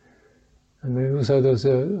see. And there was I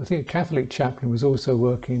think a Catholic chaplain was also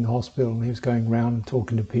working in the hospital, and he was going around and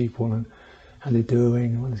talking to people, and how they're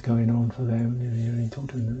doing, what's going on for them. You talk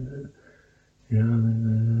to them,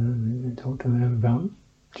 and talk to them about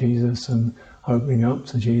Jesus and opening up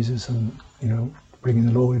to Jesus and bringing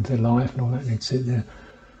the Lord into their life and all that. And they'd sit there,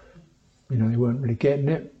 they weren't really getting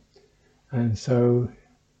it, and so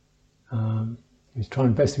he was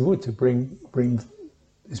trying best he would to bring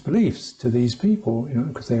his beliefs to these people,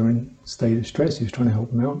 because they were in a state of stress. He was trying to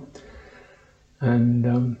help them out,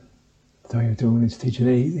 and so he was doing his teaching.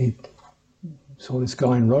 He saw this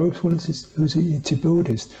guy in robes. Who's a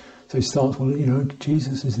Buddhist? So he starts,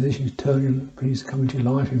 Jesus is this. You turn him, please come into your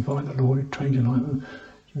life. Invite the Lord, change your life.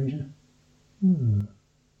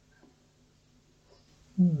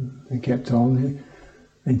 He kept on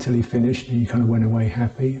until he finished, and he kind of went away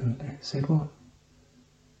happy. And he said, "Well,"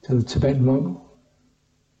 to the Tibetan monk,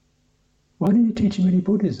 "Why didn't you teach him any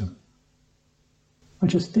Buddhism?" "I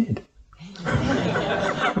just did."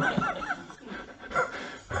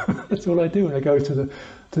 That's all I do when I go to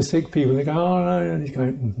sick people. They go, "Oh no," and he's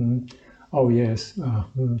going, "Oh yes."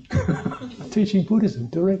 Teaching Buddhism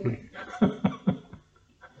directly. So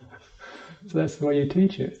that's the way you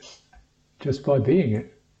teach it, just by being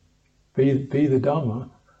it. Be the Dhamma.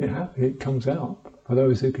 It comes out for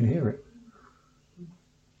those who can hear it.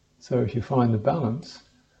 So if you find the balance,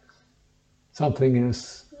 something in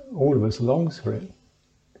us, all of us longs for it.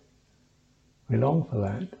 We long for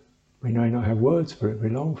that. We may not have words for it, we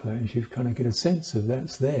long for that. If you kind of get a sense of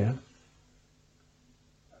that's there.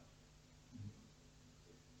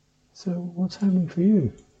 So what's happening for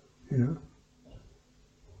you?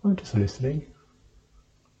 I'm just listening.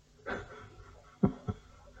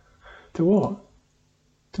 To what?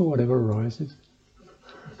 To whatever arises.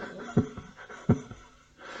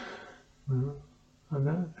 And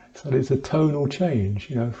that, so there's a tonal change,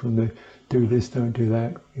 from the do this, don't do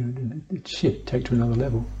that. Take to another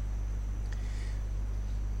level.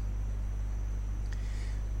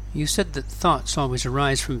 You said that thoughts always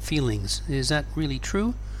arise from feelings. Is that really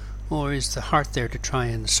true? Or is the heart there to try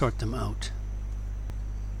and sort them out?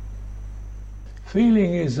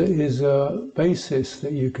 Feeling is a basis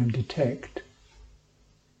that you can detect.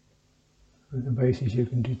 The basis you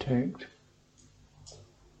can detect.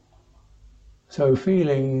 So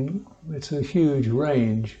feeling, it's a huge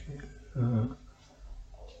range.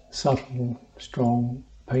 Subtle, strong,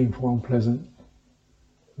 painful, unpleasant.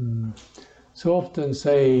 So often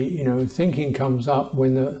say, thinking comes up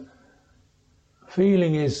when the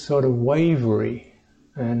feeling is sort of wavery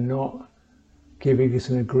and not giving us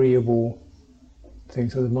an agreeable thing.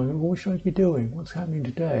 So the moment, what should I be doing? What's happening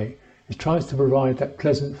today? It tries to provide that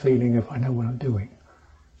pleasant feeling of, I know what I'm doing.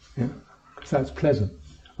 Because that's pleasant,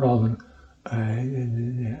 rather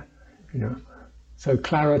than, So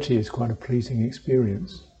clarity is quite a pleasing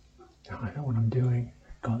experience. I know what I'm doing,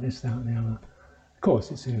 got this, that and the other. Of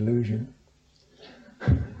course, it's an illusion.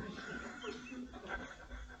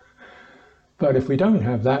 But if we don't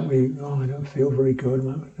have that, I don't feel very good.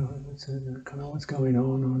 It's kind of what's going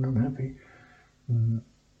on, I'm not happy. And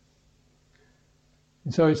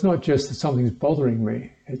so it's not just that something's bothering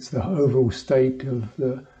me, it's the overall state of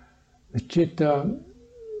the citta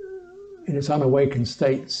in its unawakened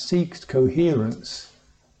state seeks coherence.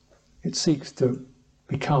 It seeks to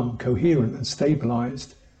become coherent and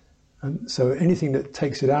stabilized. And so anything that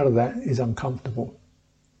takes it out of that is uncomfortable.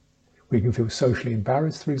 We can feel socially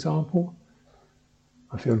embarrassed, for example.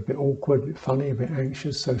 I feel a bit awkward, a bit funny, a bit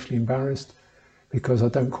anxious, socially embarrassed, because I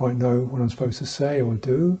don't quite know what I'm supposed to say or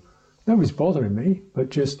do. Nobody's bothering me, but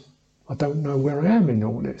just I don't know where I am in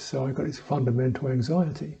all this, so I've got this fundamental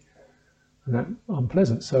anxiety. And that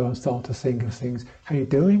unpleasant, so I start to think of things, how you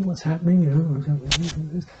doing, what's happening,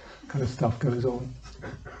 this kind of stuff goes on.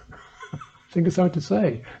 Think of something to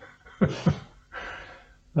say.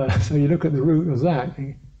 So you look at the root of that,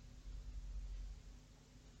 think,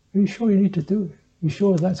 are you sure you need to do it? Are you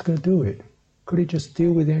sure that's going to do it? Could he just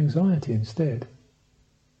deal with the anxiety instead?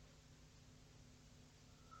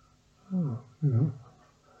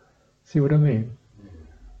 See what I mean?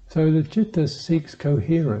 So the citta seeks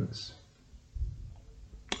coherence,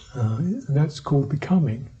 and that's called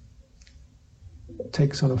becoming. It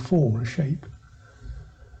takes on a form, a shape.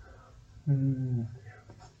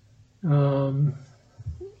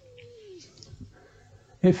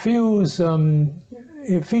 It feels,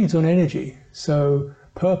 it feeds on energy, so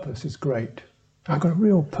purpose is great. I've got a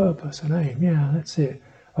real purpose and aim, yeah, that's it.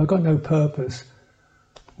 I've got no purpose,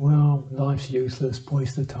 well, life's useless,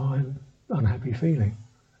 waste of time, unhappy feeling.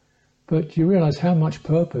 But you realise how much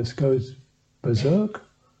purpose goes berserk,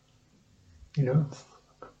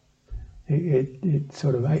 it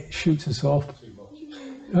sort of shoots us off. Too much.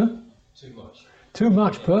 Huh? Too much. Too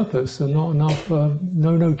much purpose and not enough,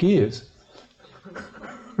 no gears.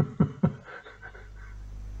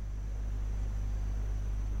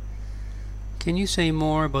 Can you say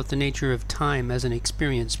more about the nature of time as an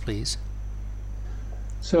experience, please?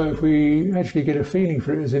 So if we actually get a feeling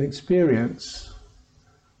for it as an experience,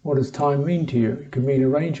 what does time mean to you? It can mean a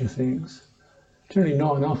range of things. Generally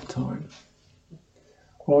not enough time.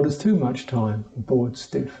 Or does too much time, bored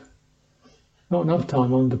stiff. Not enough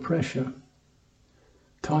time, under pressure.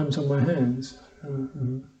 Time's on my hands.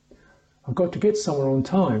 I've got to get somewhere on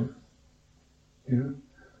time. You know?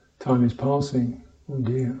 Time is passing. Oh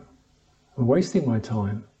dear. I'm wasting my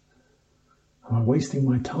time. Am I wasting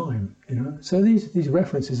my time? You know. So these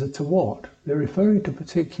references are to what? They're referring to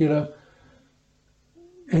particular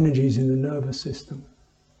energies in the nervous system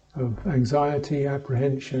of anxiety,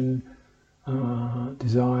 apprehension,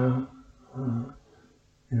 desire. You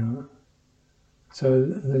know. So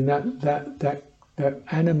then that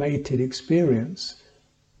animated experience,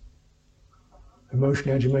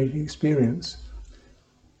 emotionally agitated experience,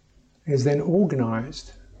 is then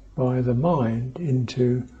organized by the mind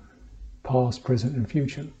into past, present and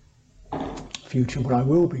future. Future, what I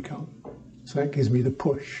will become. So that gives me the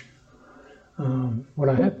push. What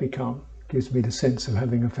I have become gives me the sense of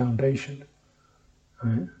having a foundation.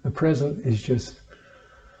 Right? The present is just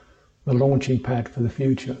the launching pad for the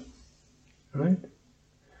future. Right?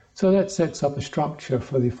 So that sets up a structure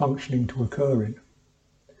for the functioning to occur in.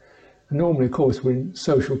 And normally, of course, we're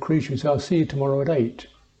social creatures. I'll see you tomorrow at 8.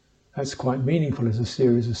 That's quite meaningful as a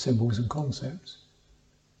series of symbols and concepts.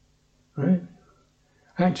 Right?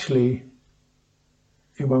 Actually,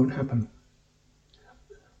 it won't happen.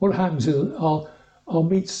 What happens is I'll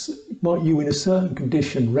meet you in a certain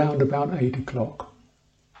condition round about 8 o'clock,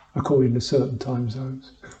 according to certain time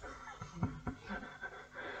zones.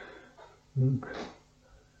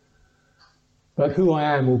 But who I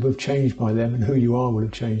am will have changed by them, and who you are will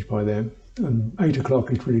have changed by them. And 8 o'clock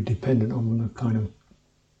is really dependent on the kind of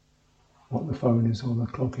what the phone is or the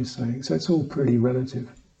clock is saying. So it's all pretty relative.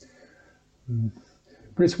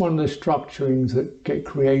 But it's one of the structurings that get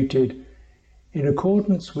created in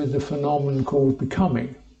accordance with the phenomenon called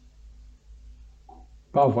becoming.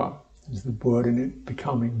 Bhava is the word in it,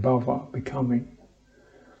 becoming, bhava, becoming.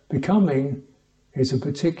 Becoming is a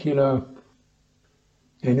particular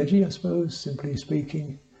energy, I suppose, simply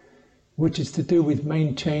speaking, which is to do with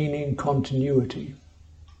maintaining continuity.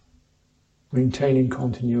 Maintaining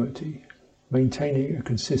continuity. Maintaining a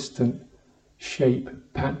consistent shape,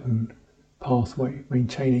 pattern, pathway,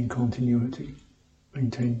 maintaining continuity.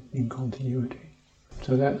 Maintaining continuity.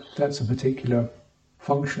 So that's a particular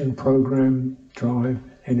function, program, drive,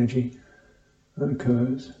 energy that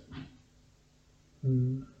occurs.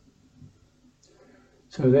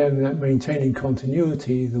 So then that maintaining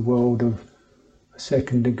continuity, the world of a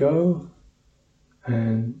second ago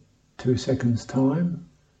and 2 seconds time,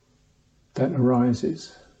 that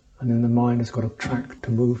arises. And then the mind has got a track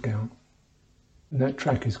to move down. And that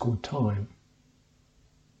track is called time.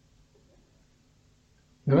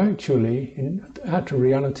 Now actually, in outer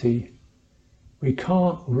reality, we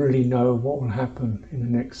can't really know what will happen in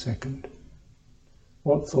the next second.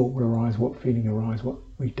 What thought will arise, what feeling arise, what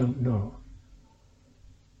we don't know.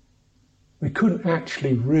 We couldn't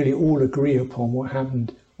actually really all agree upon what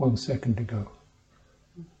happened 1 second ago.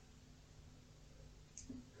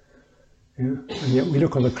 Yeah? And yet we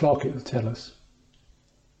look on the clock, it'll tell us.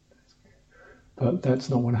 But that's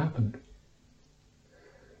not what happened.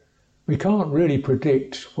 We can't really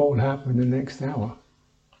predict what will happen in the next hour.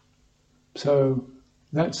 So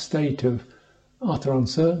that state of utter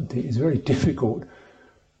uncertainty is very difficult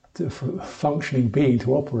for a functioning being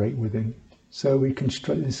to operate within. So we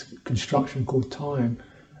construct this construction called time,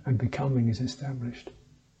 and becoming is established.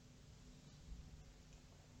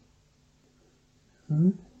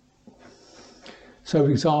 So,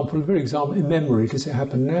 for example, in memory, does it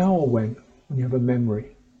happen now or when? When you have a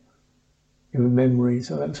memory. You have a memory,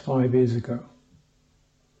 so that's 5 years ago.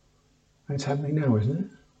 And it's happening now, isn't it?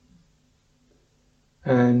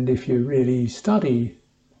 And if you really study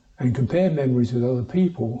and compare memories with other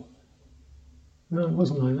people, no, it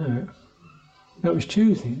wasn't like that. No, it was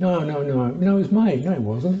Tuesday. No, it was May. No, it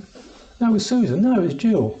wasn't. No, it was Susan. No, it was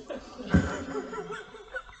Jill.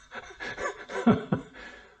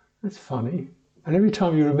 That's funny. And every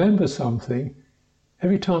time you remember something,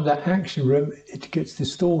 every time that action, it gets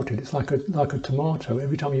distorted. It's like a tomato.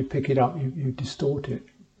 Every time you pick it up, you distort it,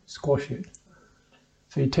 squash it.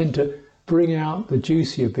 So you tend to bring out the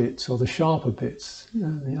juicier bits or the sharper bits,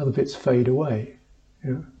 and the other bits fade away.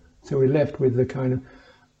 You know? So we're left with the kind of,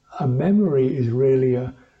 a memory is really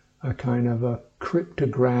a kind of a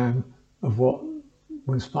cryptogram of what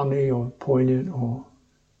was funny or poignant,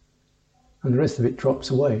 and the rest of it drops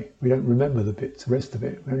away. We don't remember the bits, the rest of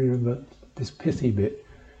it. We only remember this pithy bit.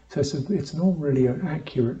 So it's not really an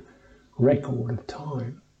accurate record of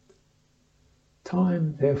time.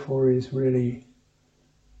 Time, therefore, is really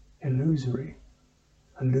illusory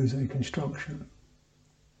construction.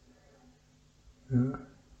 Yeah.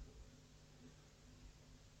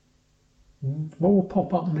 What will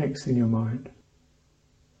pop up next in your mind?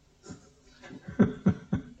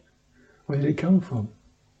 Where did it come from?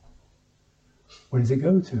 Where does it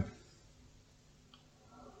go to?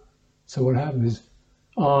 So what happens is,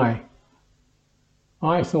 I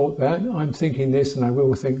thought that, I'm thinking this, and I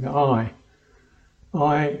will think that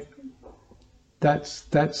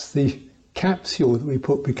that's the capsule that we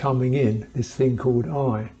put becoming in, this thing called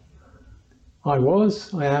I. I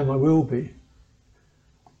was, I am, I will be.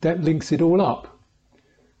 That links it all up,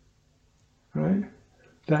 right?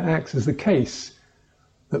 That acts as the case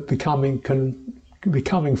that becoming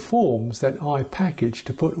forms that I package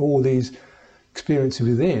to put all these experiences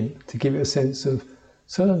within to give it a sense of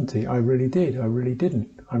certainty. I really did, I really didn't,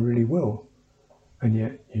 I really will. And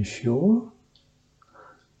yet, you sure?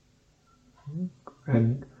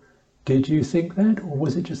 And did you think that, or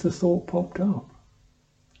was it just a thought popped up?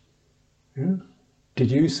 Yeah? Did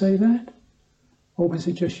you say that? Or was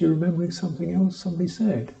it just you remembering something else somebody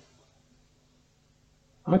said?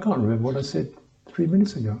 I can't remember what I said 3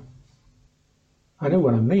 minutes ago. I know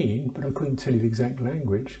what I mean, but I couldn't tell you the exact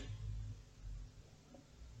language.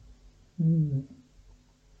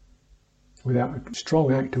 Without a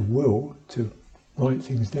strong act of will to write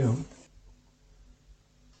things down.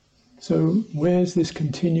 So where's this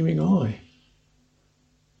continuing I?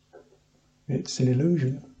 It's an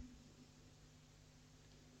illusion.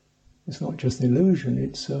 It's not just an illusion,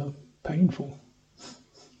 it's painful.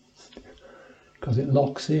 Because it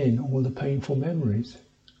locks in all the painful memories.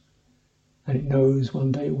 And it knows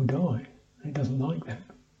one day it will die. And it doesn't like that.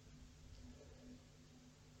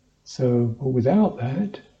 So, but without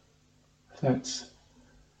that, if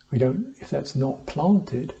that's not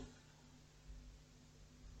planted,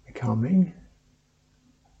 becoming,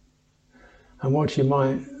 and what you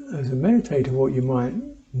might, as a meditator, what you might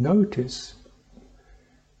notice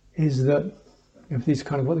is that if these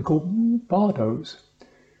kind of what they call bardos,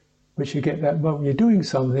 which you get that when you're doing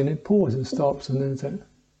something, it pauses and stops, and then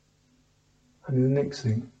and then the next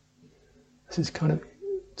thing. It's this kind of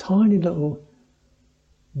tiny little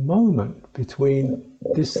moment between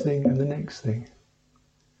this thing and the next thing.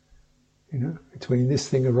 You know, between this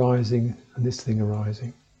thing arising and this thing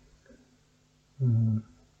arising.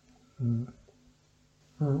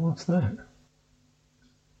 What's that?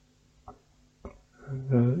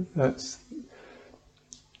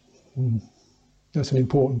 That's an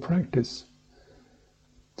important practice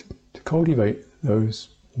to cultivate those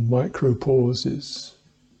micro pauses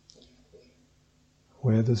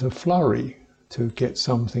where there's a flurry to get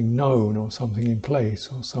something known or something in place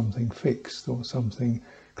or something fixed or something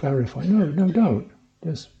clarified. No, don't.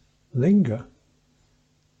 Just linger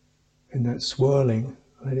in that swirling,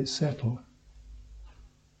 let it settle.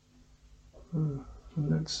 And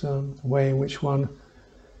that's the way in which one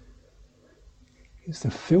is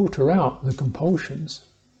to filter out the compulsions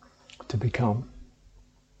to become.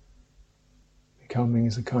 Becoming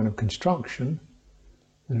is a kind of construction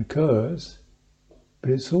that occurs,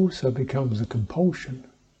 but it also becomes a compulsion.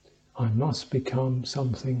 I must become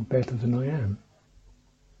something better than I am.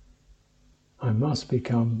 I must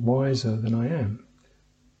become wiser than I am.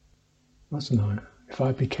 Mustn't I? If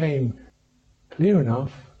I became clear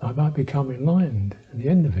enough, I might become enlightened at the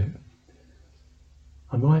end of it.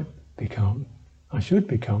 I should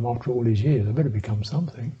become, after all these years, I better become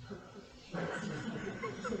something.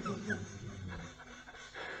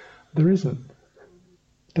 There isn't.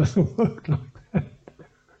 It doesn't work like that.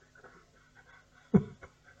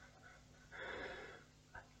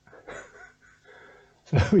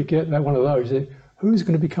 So we get that one of those. Who's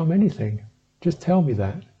going to become anything? Just tell me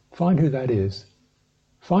that. Find who that is.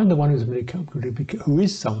 Find the one who's going to become, who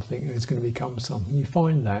is something and is going to become something. You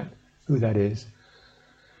find that, who that is.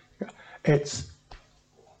 It's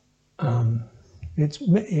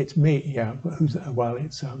me, yeah. But who's that? Well,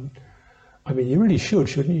 it's I mean, you really should,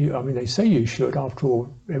 shouldn't you? I mean, they say you should. After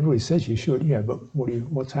all, everybody says you should. Yeah, but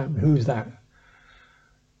what's happening? Who's that?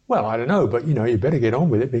 Well, I don't know, but you know, you better get on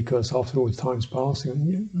with it because after all, time's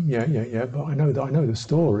passing. Yeah. But I know the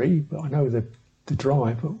story, but I know the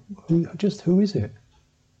drive. But who is it?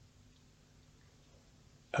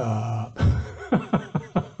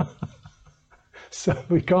 So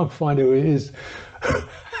we can't find who it is. How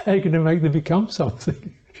are you going to make them become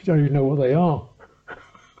something if you don't even know what they are?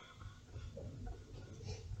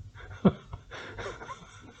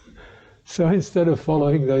 So instead of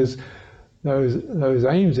following those those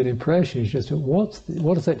aims and impressions, just what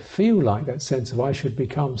does that feel like, that sense of I should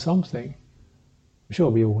become something? I'm sure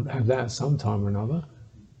we all have that sometime or another.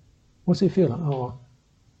 What's it feel like? Oh,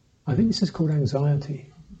 I think this is called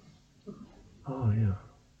anxiety. Oh yeah,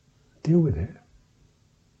 deal with it.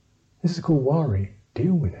 This is called worry,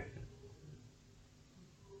 deal with it.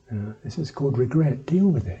 This is called regret, deal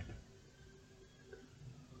with it.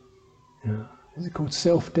 This is called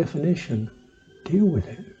self-definition, deal with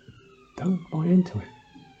it. Don't buy into it.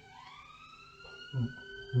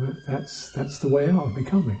 That's the way out of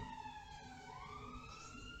becoming.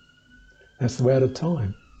 That's the way out of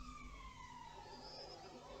time.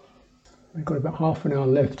 We've got about half an hour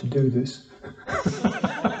left to do this.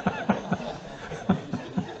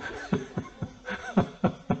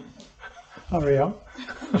 Hurry up.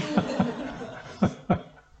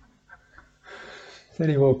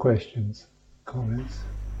 Any more questions, comments?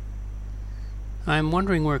 I'm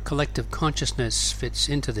wondering where collective consciousness fits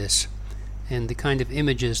into this, and the kind of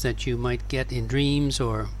images that you might get in dreams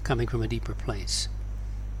or coming from a deeper place.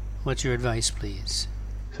 What's your advice, please?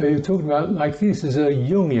 So you're talking about, like, this is a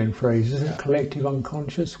Jungian phrase, isn't it? Collective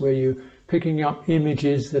unconscious, where you're picking up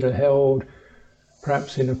images that are held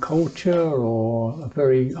perhaps in a culture or a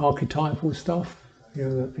very archetypal stuff,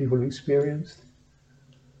 that people have experienced.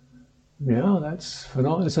 Yeah, that's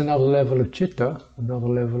another level of citta, another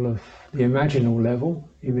level of the imaginal level,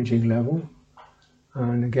 imaging level.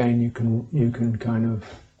 And again, you can kind of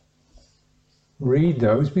read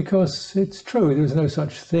those, because it's true, there's no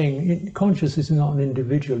such thing. Consciousness is not an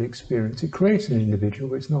individual experience. It creates an individual,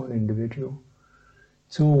 but it's not an individual.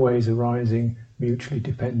 It's always arising mutually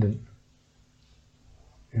dependent,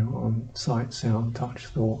 on sight, sound, touch,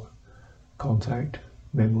 thought, contact,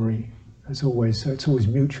 memory. It's always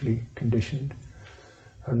mutually conditioned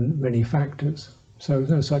on many factors. So there's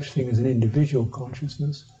no such thing as an individual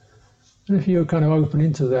consciousness. And if you're kind of open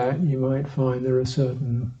into that, you might find there are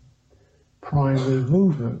certain primary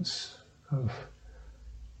movements of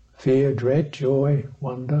fear, dread, joy,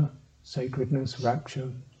 wonder, sacredness,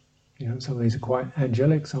 rapture. Some of these are quite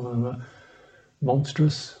angelic, some of them are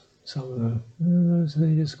monstrous, some of them,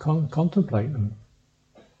 they just contemplate them.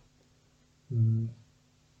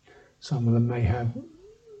 Some of them may have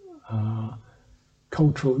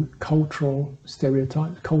cultural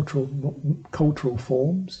stereotypes, cultural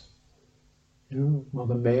forms.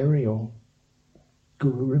 Mother Mary or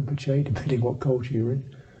Guru Rinpoche, depending what culture you're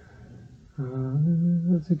in.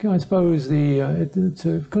 I suppose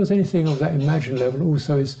because anything of that imagined level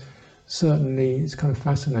also is kind of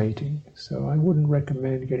fascinating. So I wouldn't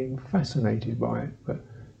recommend getting fascinated by it, but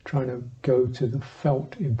trying to go to the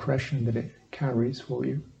felt impression that it carries for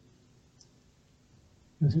you.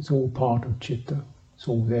 Because it's all part of citta. It's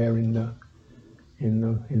all there in the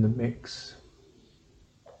mix.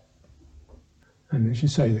 And as you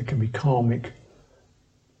say, there can be karmic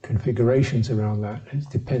configurations around that. It's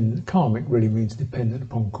dependent. Karmic really means dependent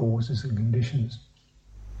upon causes and conditions.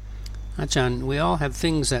 Ajahn, we all have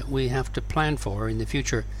things that we have to plan for in the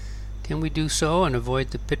future. Can we do so and avoid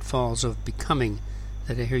the pitfalls of becoming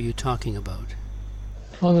that I hear you talking about?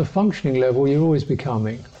 On the functioning level, you're always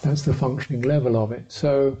becoming. That's the functioning level of it.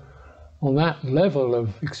 So on that level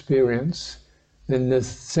of experience, then the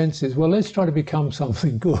sense is, well, let's try to become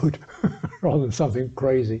something good rather than something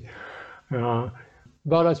crazy.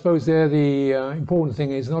 But I suppose there the important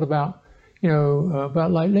thing is not about,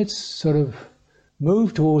 let's sort of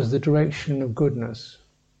move towards the direction of goodness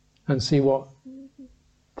and see what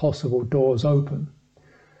possible doors open.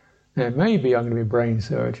 Now, it may be I'm going to be a brain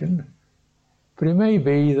surgeon, but it may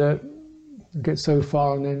be that I get so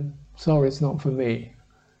far and then, sorry, it's not for me.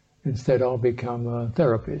 Instead, I'll become a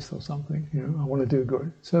therapist or something. I want to do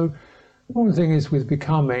good. So, one thing is with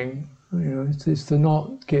becoming, it's to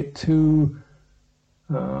not get too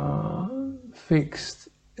fixed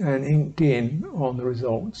and inked in on the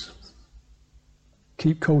results.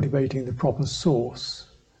 Keep cultivating the proper source,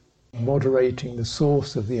 moderating the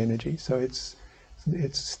source of the energy. So it's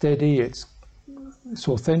steady, it's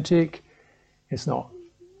authentic, it's not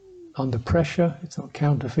under pressure, it's not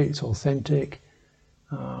counterfeit, it's authentic.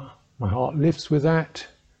 My heart lifts with that,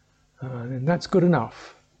 and that's good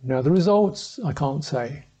enough. Now the results I can't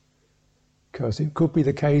say, because it could be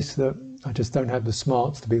the case that I just don't have the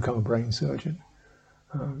smarts to become a brain surgeon.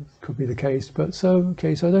 Could be the case, but so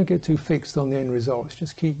I don't get too fixed on the end results.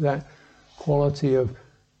 Just keep that quality of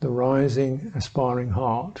the rising, aspiring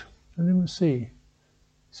heart, and then we'll see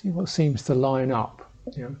what seems to line up.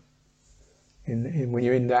 When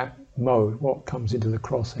you're in that mode, what comes into the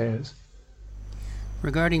crosshairs.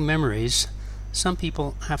 Regarding memories, some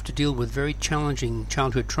people have to deal with very challenging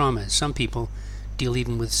childhood traumas. Some people deal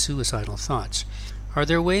even with suicidal thoughts. Are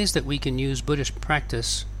there ways that we can use Buddhist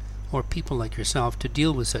practice or people like yourself to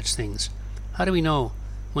deal with such things? How do we know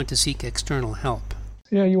when to seek external help?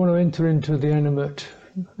 Yeah, you want to enter into the animate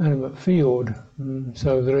field,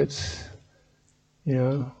 so that it's,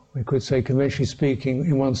 we could say conventionally speaking,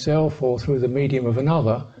 in oneself or through the medium of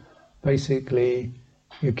another, basically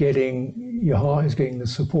your heart is getting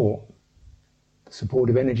the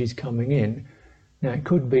supportive energies coming in. Now it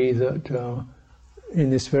could be that in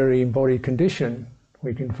this very embodied condition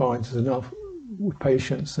we can find there's enough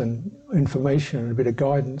patience and information and a bit of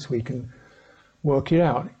guidance, we can work it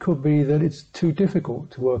out. It could be that it's too difficult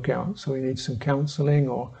to work out, so we need some counselling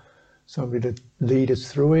or somebody to lead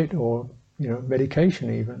us through it, or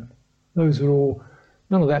medication even. Those are all,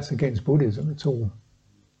 none of that's against Buddhism, it's all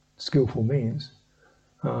skillful means.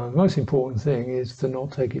 The most important thing is to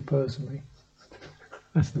not take it personally.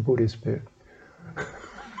 That's the Buddhist bit.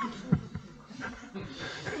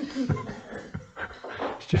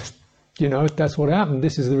 It's just, that's what happened,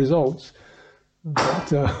 this is the results.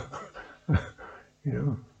 But,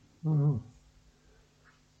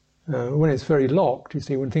 when it's very locked, you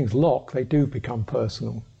see, when things lock, they do become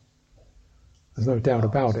personal. There's no doubt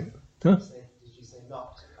about it. Huh? Did you say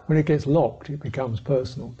locked? When it gets locked, it becomes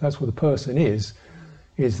personal. That's what the person is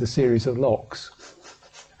the series of locks.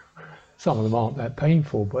 Some of them aren't that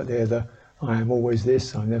painful, but they're the I am always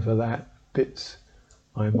this, I'm never that bits.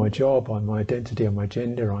 I'm my job, I'm my identity, I'm my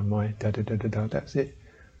gender, I'm my da-da-da-da-da, that's it.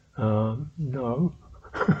 No.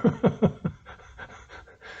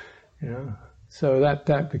 So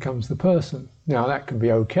that becomes the person. Now that can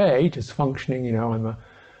be okay, just functioning, I'm a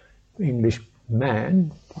English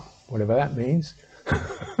man, whatever that means.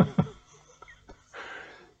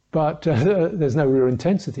 But there's no real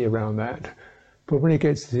intensity around that. But when it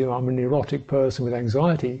gets to, I'm a neurotic person with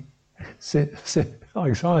anxiety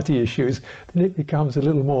issues, then it becomes a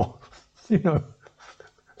little more,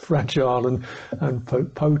 fragile and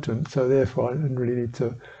potent. So therefore I really need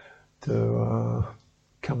to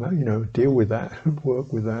come out, deal with that,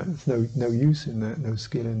 work with that. There's no use in that, no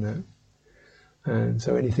skill in that. And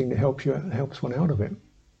so anything that helps one out of it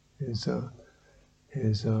is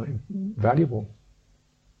valuable.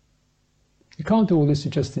 You can't do all this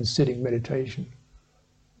just in sitting meditation.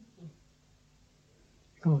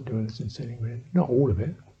 You can't do this in sitting meditation. Not all of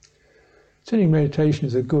it. Sitting meditation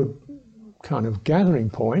is a good kind of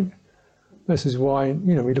gathering point. This is why,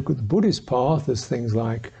 we look at the Buddhist path, there's things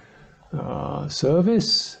like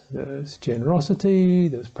service, there's generosity,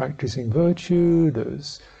 there's practicing virtue,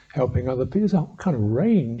 there's helping other people. There's a whole kind of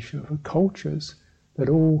range of cultures that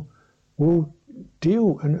all will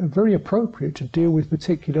deal, and are very appropriate to deal with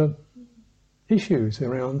particular issues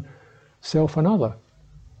around self and other,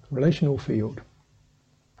 relational field.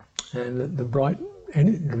 And the right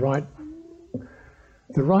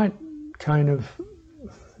kind of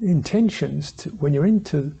intentions when you're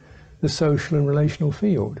into the social and relational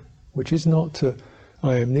field, which is not to,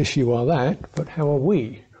 I am this, you are that, but how are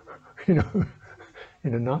we, in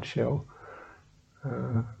a nutshell.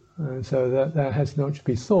 And so that has not to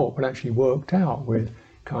be thought, but actually worked out with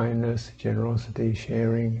kindness, generosity,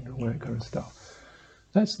 sharing, and all that kind of stuff.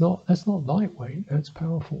 That's not lightweight, that's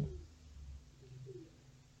powerful.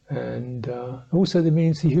 And also there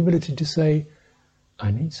means the humility to say,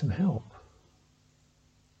 I need some help.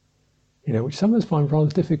 Which some of us find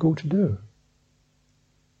rather difficult to do.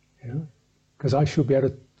 Because I should be able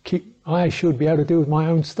to deal with my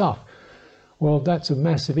own stuff. Well, that's a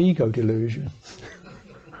massive ego delusion.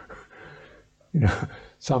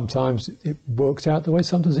 Sometimes it works out the way,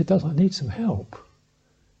 sometimes it doesn't. I need some help.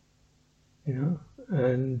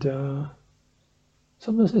 And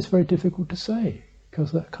sometimes it's very difficult to say,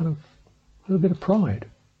 because that kind of a little bit of pride.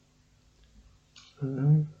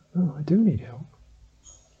 And I do need help.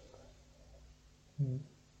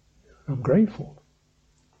 I'm grateful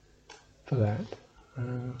for that.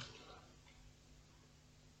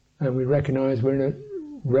 And we recognize we're in a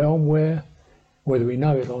realm where, whether we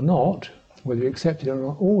know it or not, whether we accept it or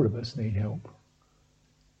not, all of us need help.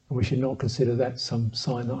 And we should not consider that some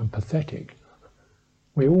sign that I'm pathetic.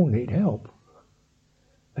 We all need help.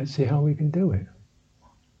 Let's see how we can do it.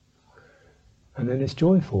 And then it's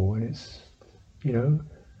joyful, and it's, no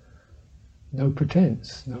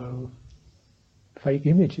pretense, no fake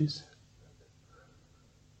images,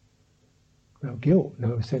 no guilt,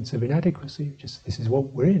 no sense of inadequacy, just this is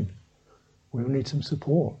what we're in. We all need some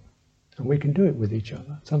support, and we can do it with each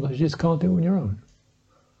other. Sometimes you just can't do it on your own.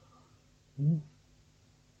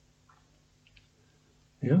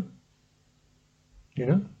 Yeah?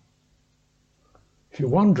 If you're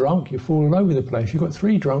one drunk, you fall all over the place. You've got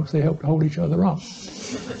three drunks, they help to hold each other up.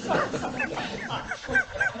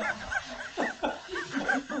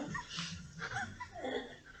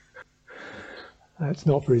 That's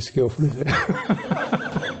not very skillful, is it?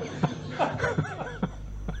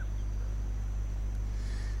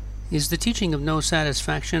 Is the teaching of no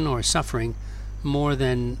satisfaction or suffering more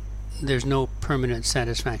than there's no permanent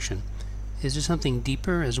satisfaction? Is there something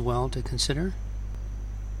deeper as well to consider?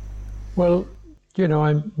 Well, you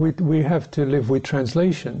know, we have to live with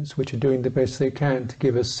translations which are doing the best they can to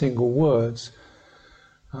give us single words.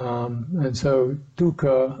 And so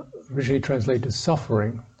dukkha originally translated as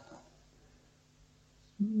suffering.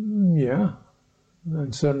 Yeah,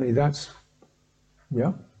 and certainly that's,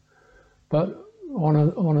 yeah. But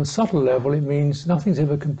on a subtle level, it means nothing's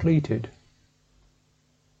ever completed.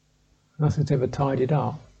 Nothing's ever tidied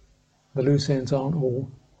up. The loose ends aren't all.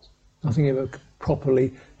 Nothing ever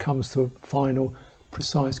properly comes to a final,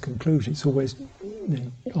 precise conclusion. It's always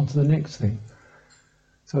on to the next thing.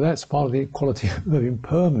 So that's part of the quality of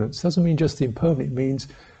impermanence. Doesn't mean just the impermanent. It means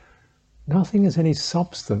nothing has any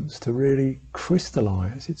substance to really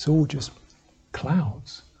crystallize. It's all just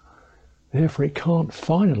clouds. Therefore it can't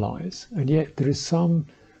finalize, and yet there is some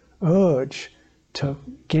urge to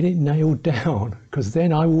get it nailed down, because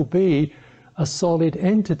then I will be a solid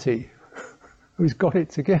entity who's got it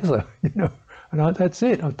together, you know. And that's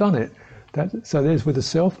it, I've done it. So there's where the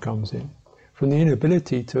self comes in, from the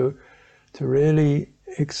inability to really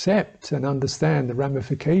accept and understand the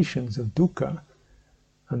ramifications of dukkha.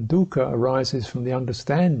 And dukkha arises from the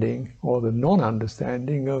understanding or the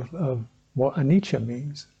non-understanding of what anicca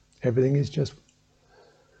means. Everything is just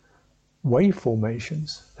wave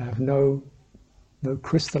formations. They have no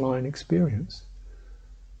crystalline experience.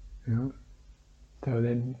 You know? So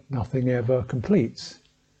then nothing ever completes.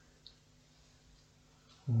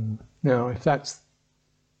 Now, if that's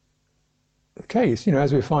the case, you know,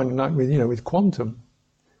 as we find like with quantum,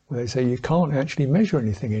 where they say you can't actually measure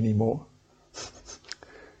anything anymore,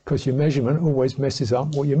 because your measurement always messes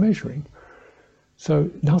up what you're measuring.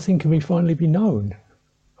 So nothing can finally be known.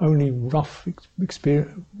 Only rough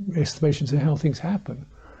estimations of how things happen.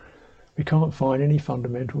 We can't find any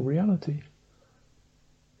fundamental reality.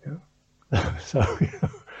 Yeah? So,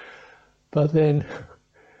 but then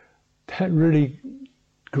that really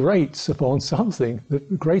grates upon something,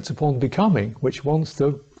 that grates upon becoming, which wants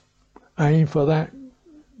to aim for that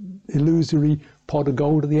illusory pot of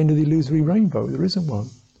gold at the end of the illusory rainbow. There isn't one.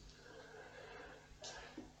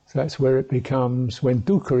 So that's where it becomes, when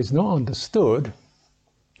dukkha is not understood,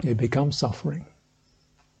 it becomes suffering.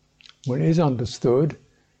 When it is understood,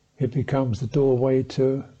 it becomes the doorway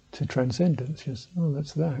to transcendence. Just, oh,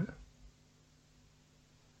 that's that.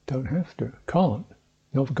 Don't have to, can't,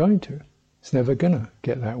 not going to. It's never gonna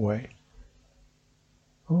get that way.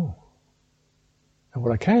 Oh. And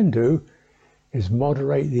what I can do is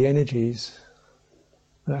moderate the energies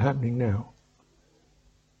that are happening now.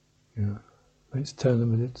 You know, let's turn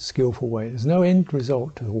them in a skillful way. There's no end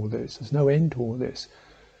result to all this. There's no end to all this.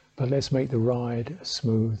 But let's make the ride as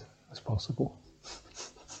smooth as possible.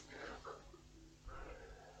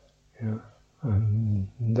 Yeah. And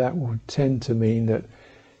that will tend to mean that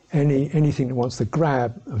anything that wants to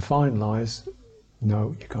grab and finalize,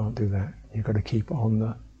 no, you can't do that. You've got to keep on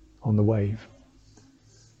the wave.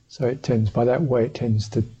 So it tends, by that way, it tends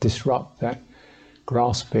to disrupt that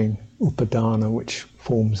grasping upadana which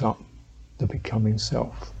forms up the becoming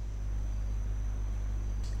self.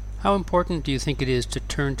 How important do you think it is to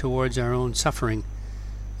turn towards our own suffering?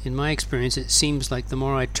 In my experience, it seems like the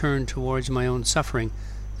more I turn towards my own suffering,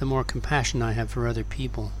 the more compassion I have for other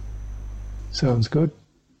people. Sounds good.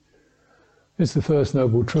 It's the first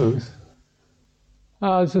noble truth.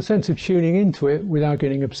 There's a sense of tuning into it without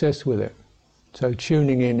getting obsessed with it. So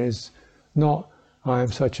tuning in is not, I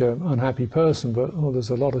am such an unhappy person, but oh,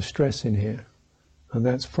 there's a lot of stress in here. And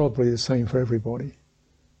that's probably the same for everybody.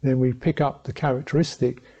 Then we pick up the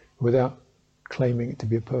characteristic without claiming it to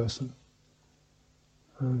be a person.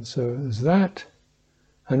 And so there's that.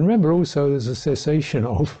 And remember also there's a cessation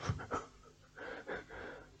of.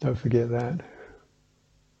 Don't forget that.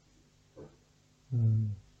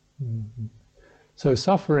 So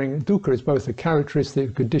suffering, dukkha, is both a characteristic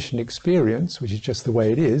of conditioned experience, which is just the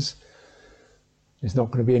way it is. It's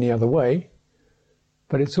not going to be any other way.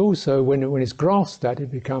 But it's also, when it's grasped at,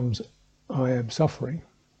 it becomes, I am suffering.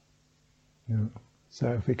 You know? So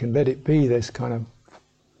if we can let it be this kind of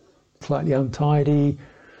slightly untidy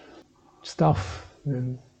stuff,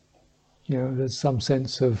 then there's some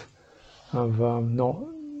sense of not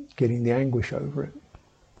getting the anguish over it.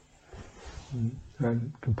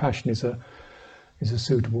 And compassion is a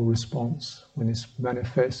suitable response when it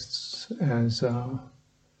manifests as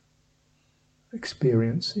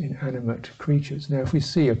experience in animate creatures. Now, if we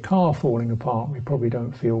see a car falling apart, we probably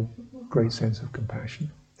don't feel a great sense of compassion.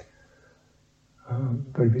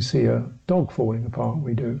 But if you see a dog falling apart,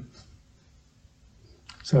 we do.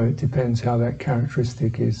 So it depends how that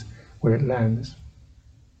characteristic is, where it lands.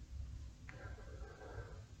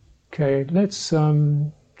 Okay, let's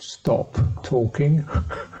stop talking.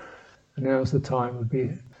 Now's the time we'll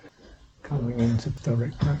be coming into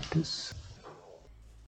direct practice.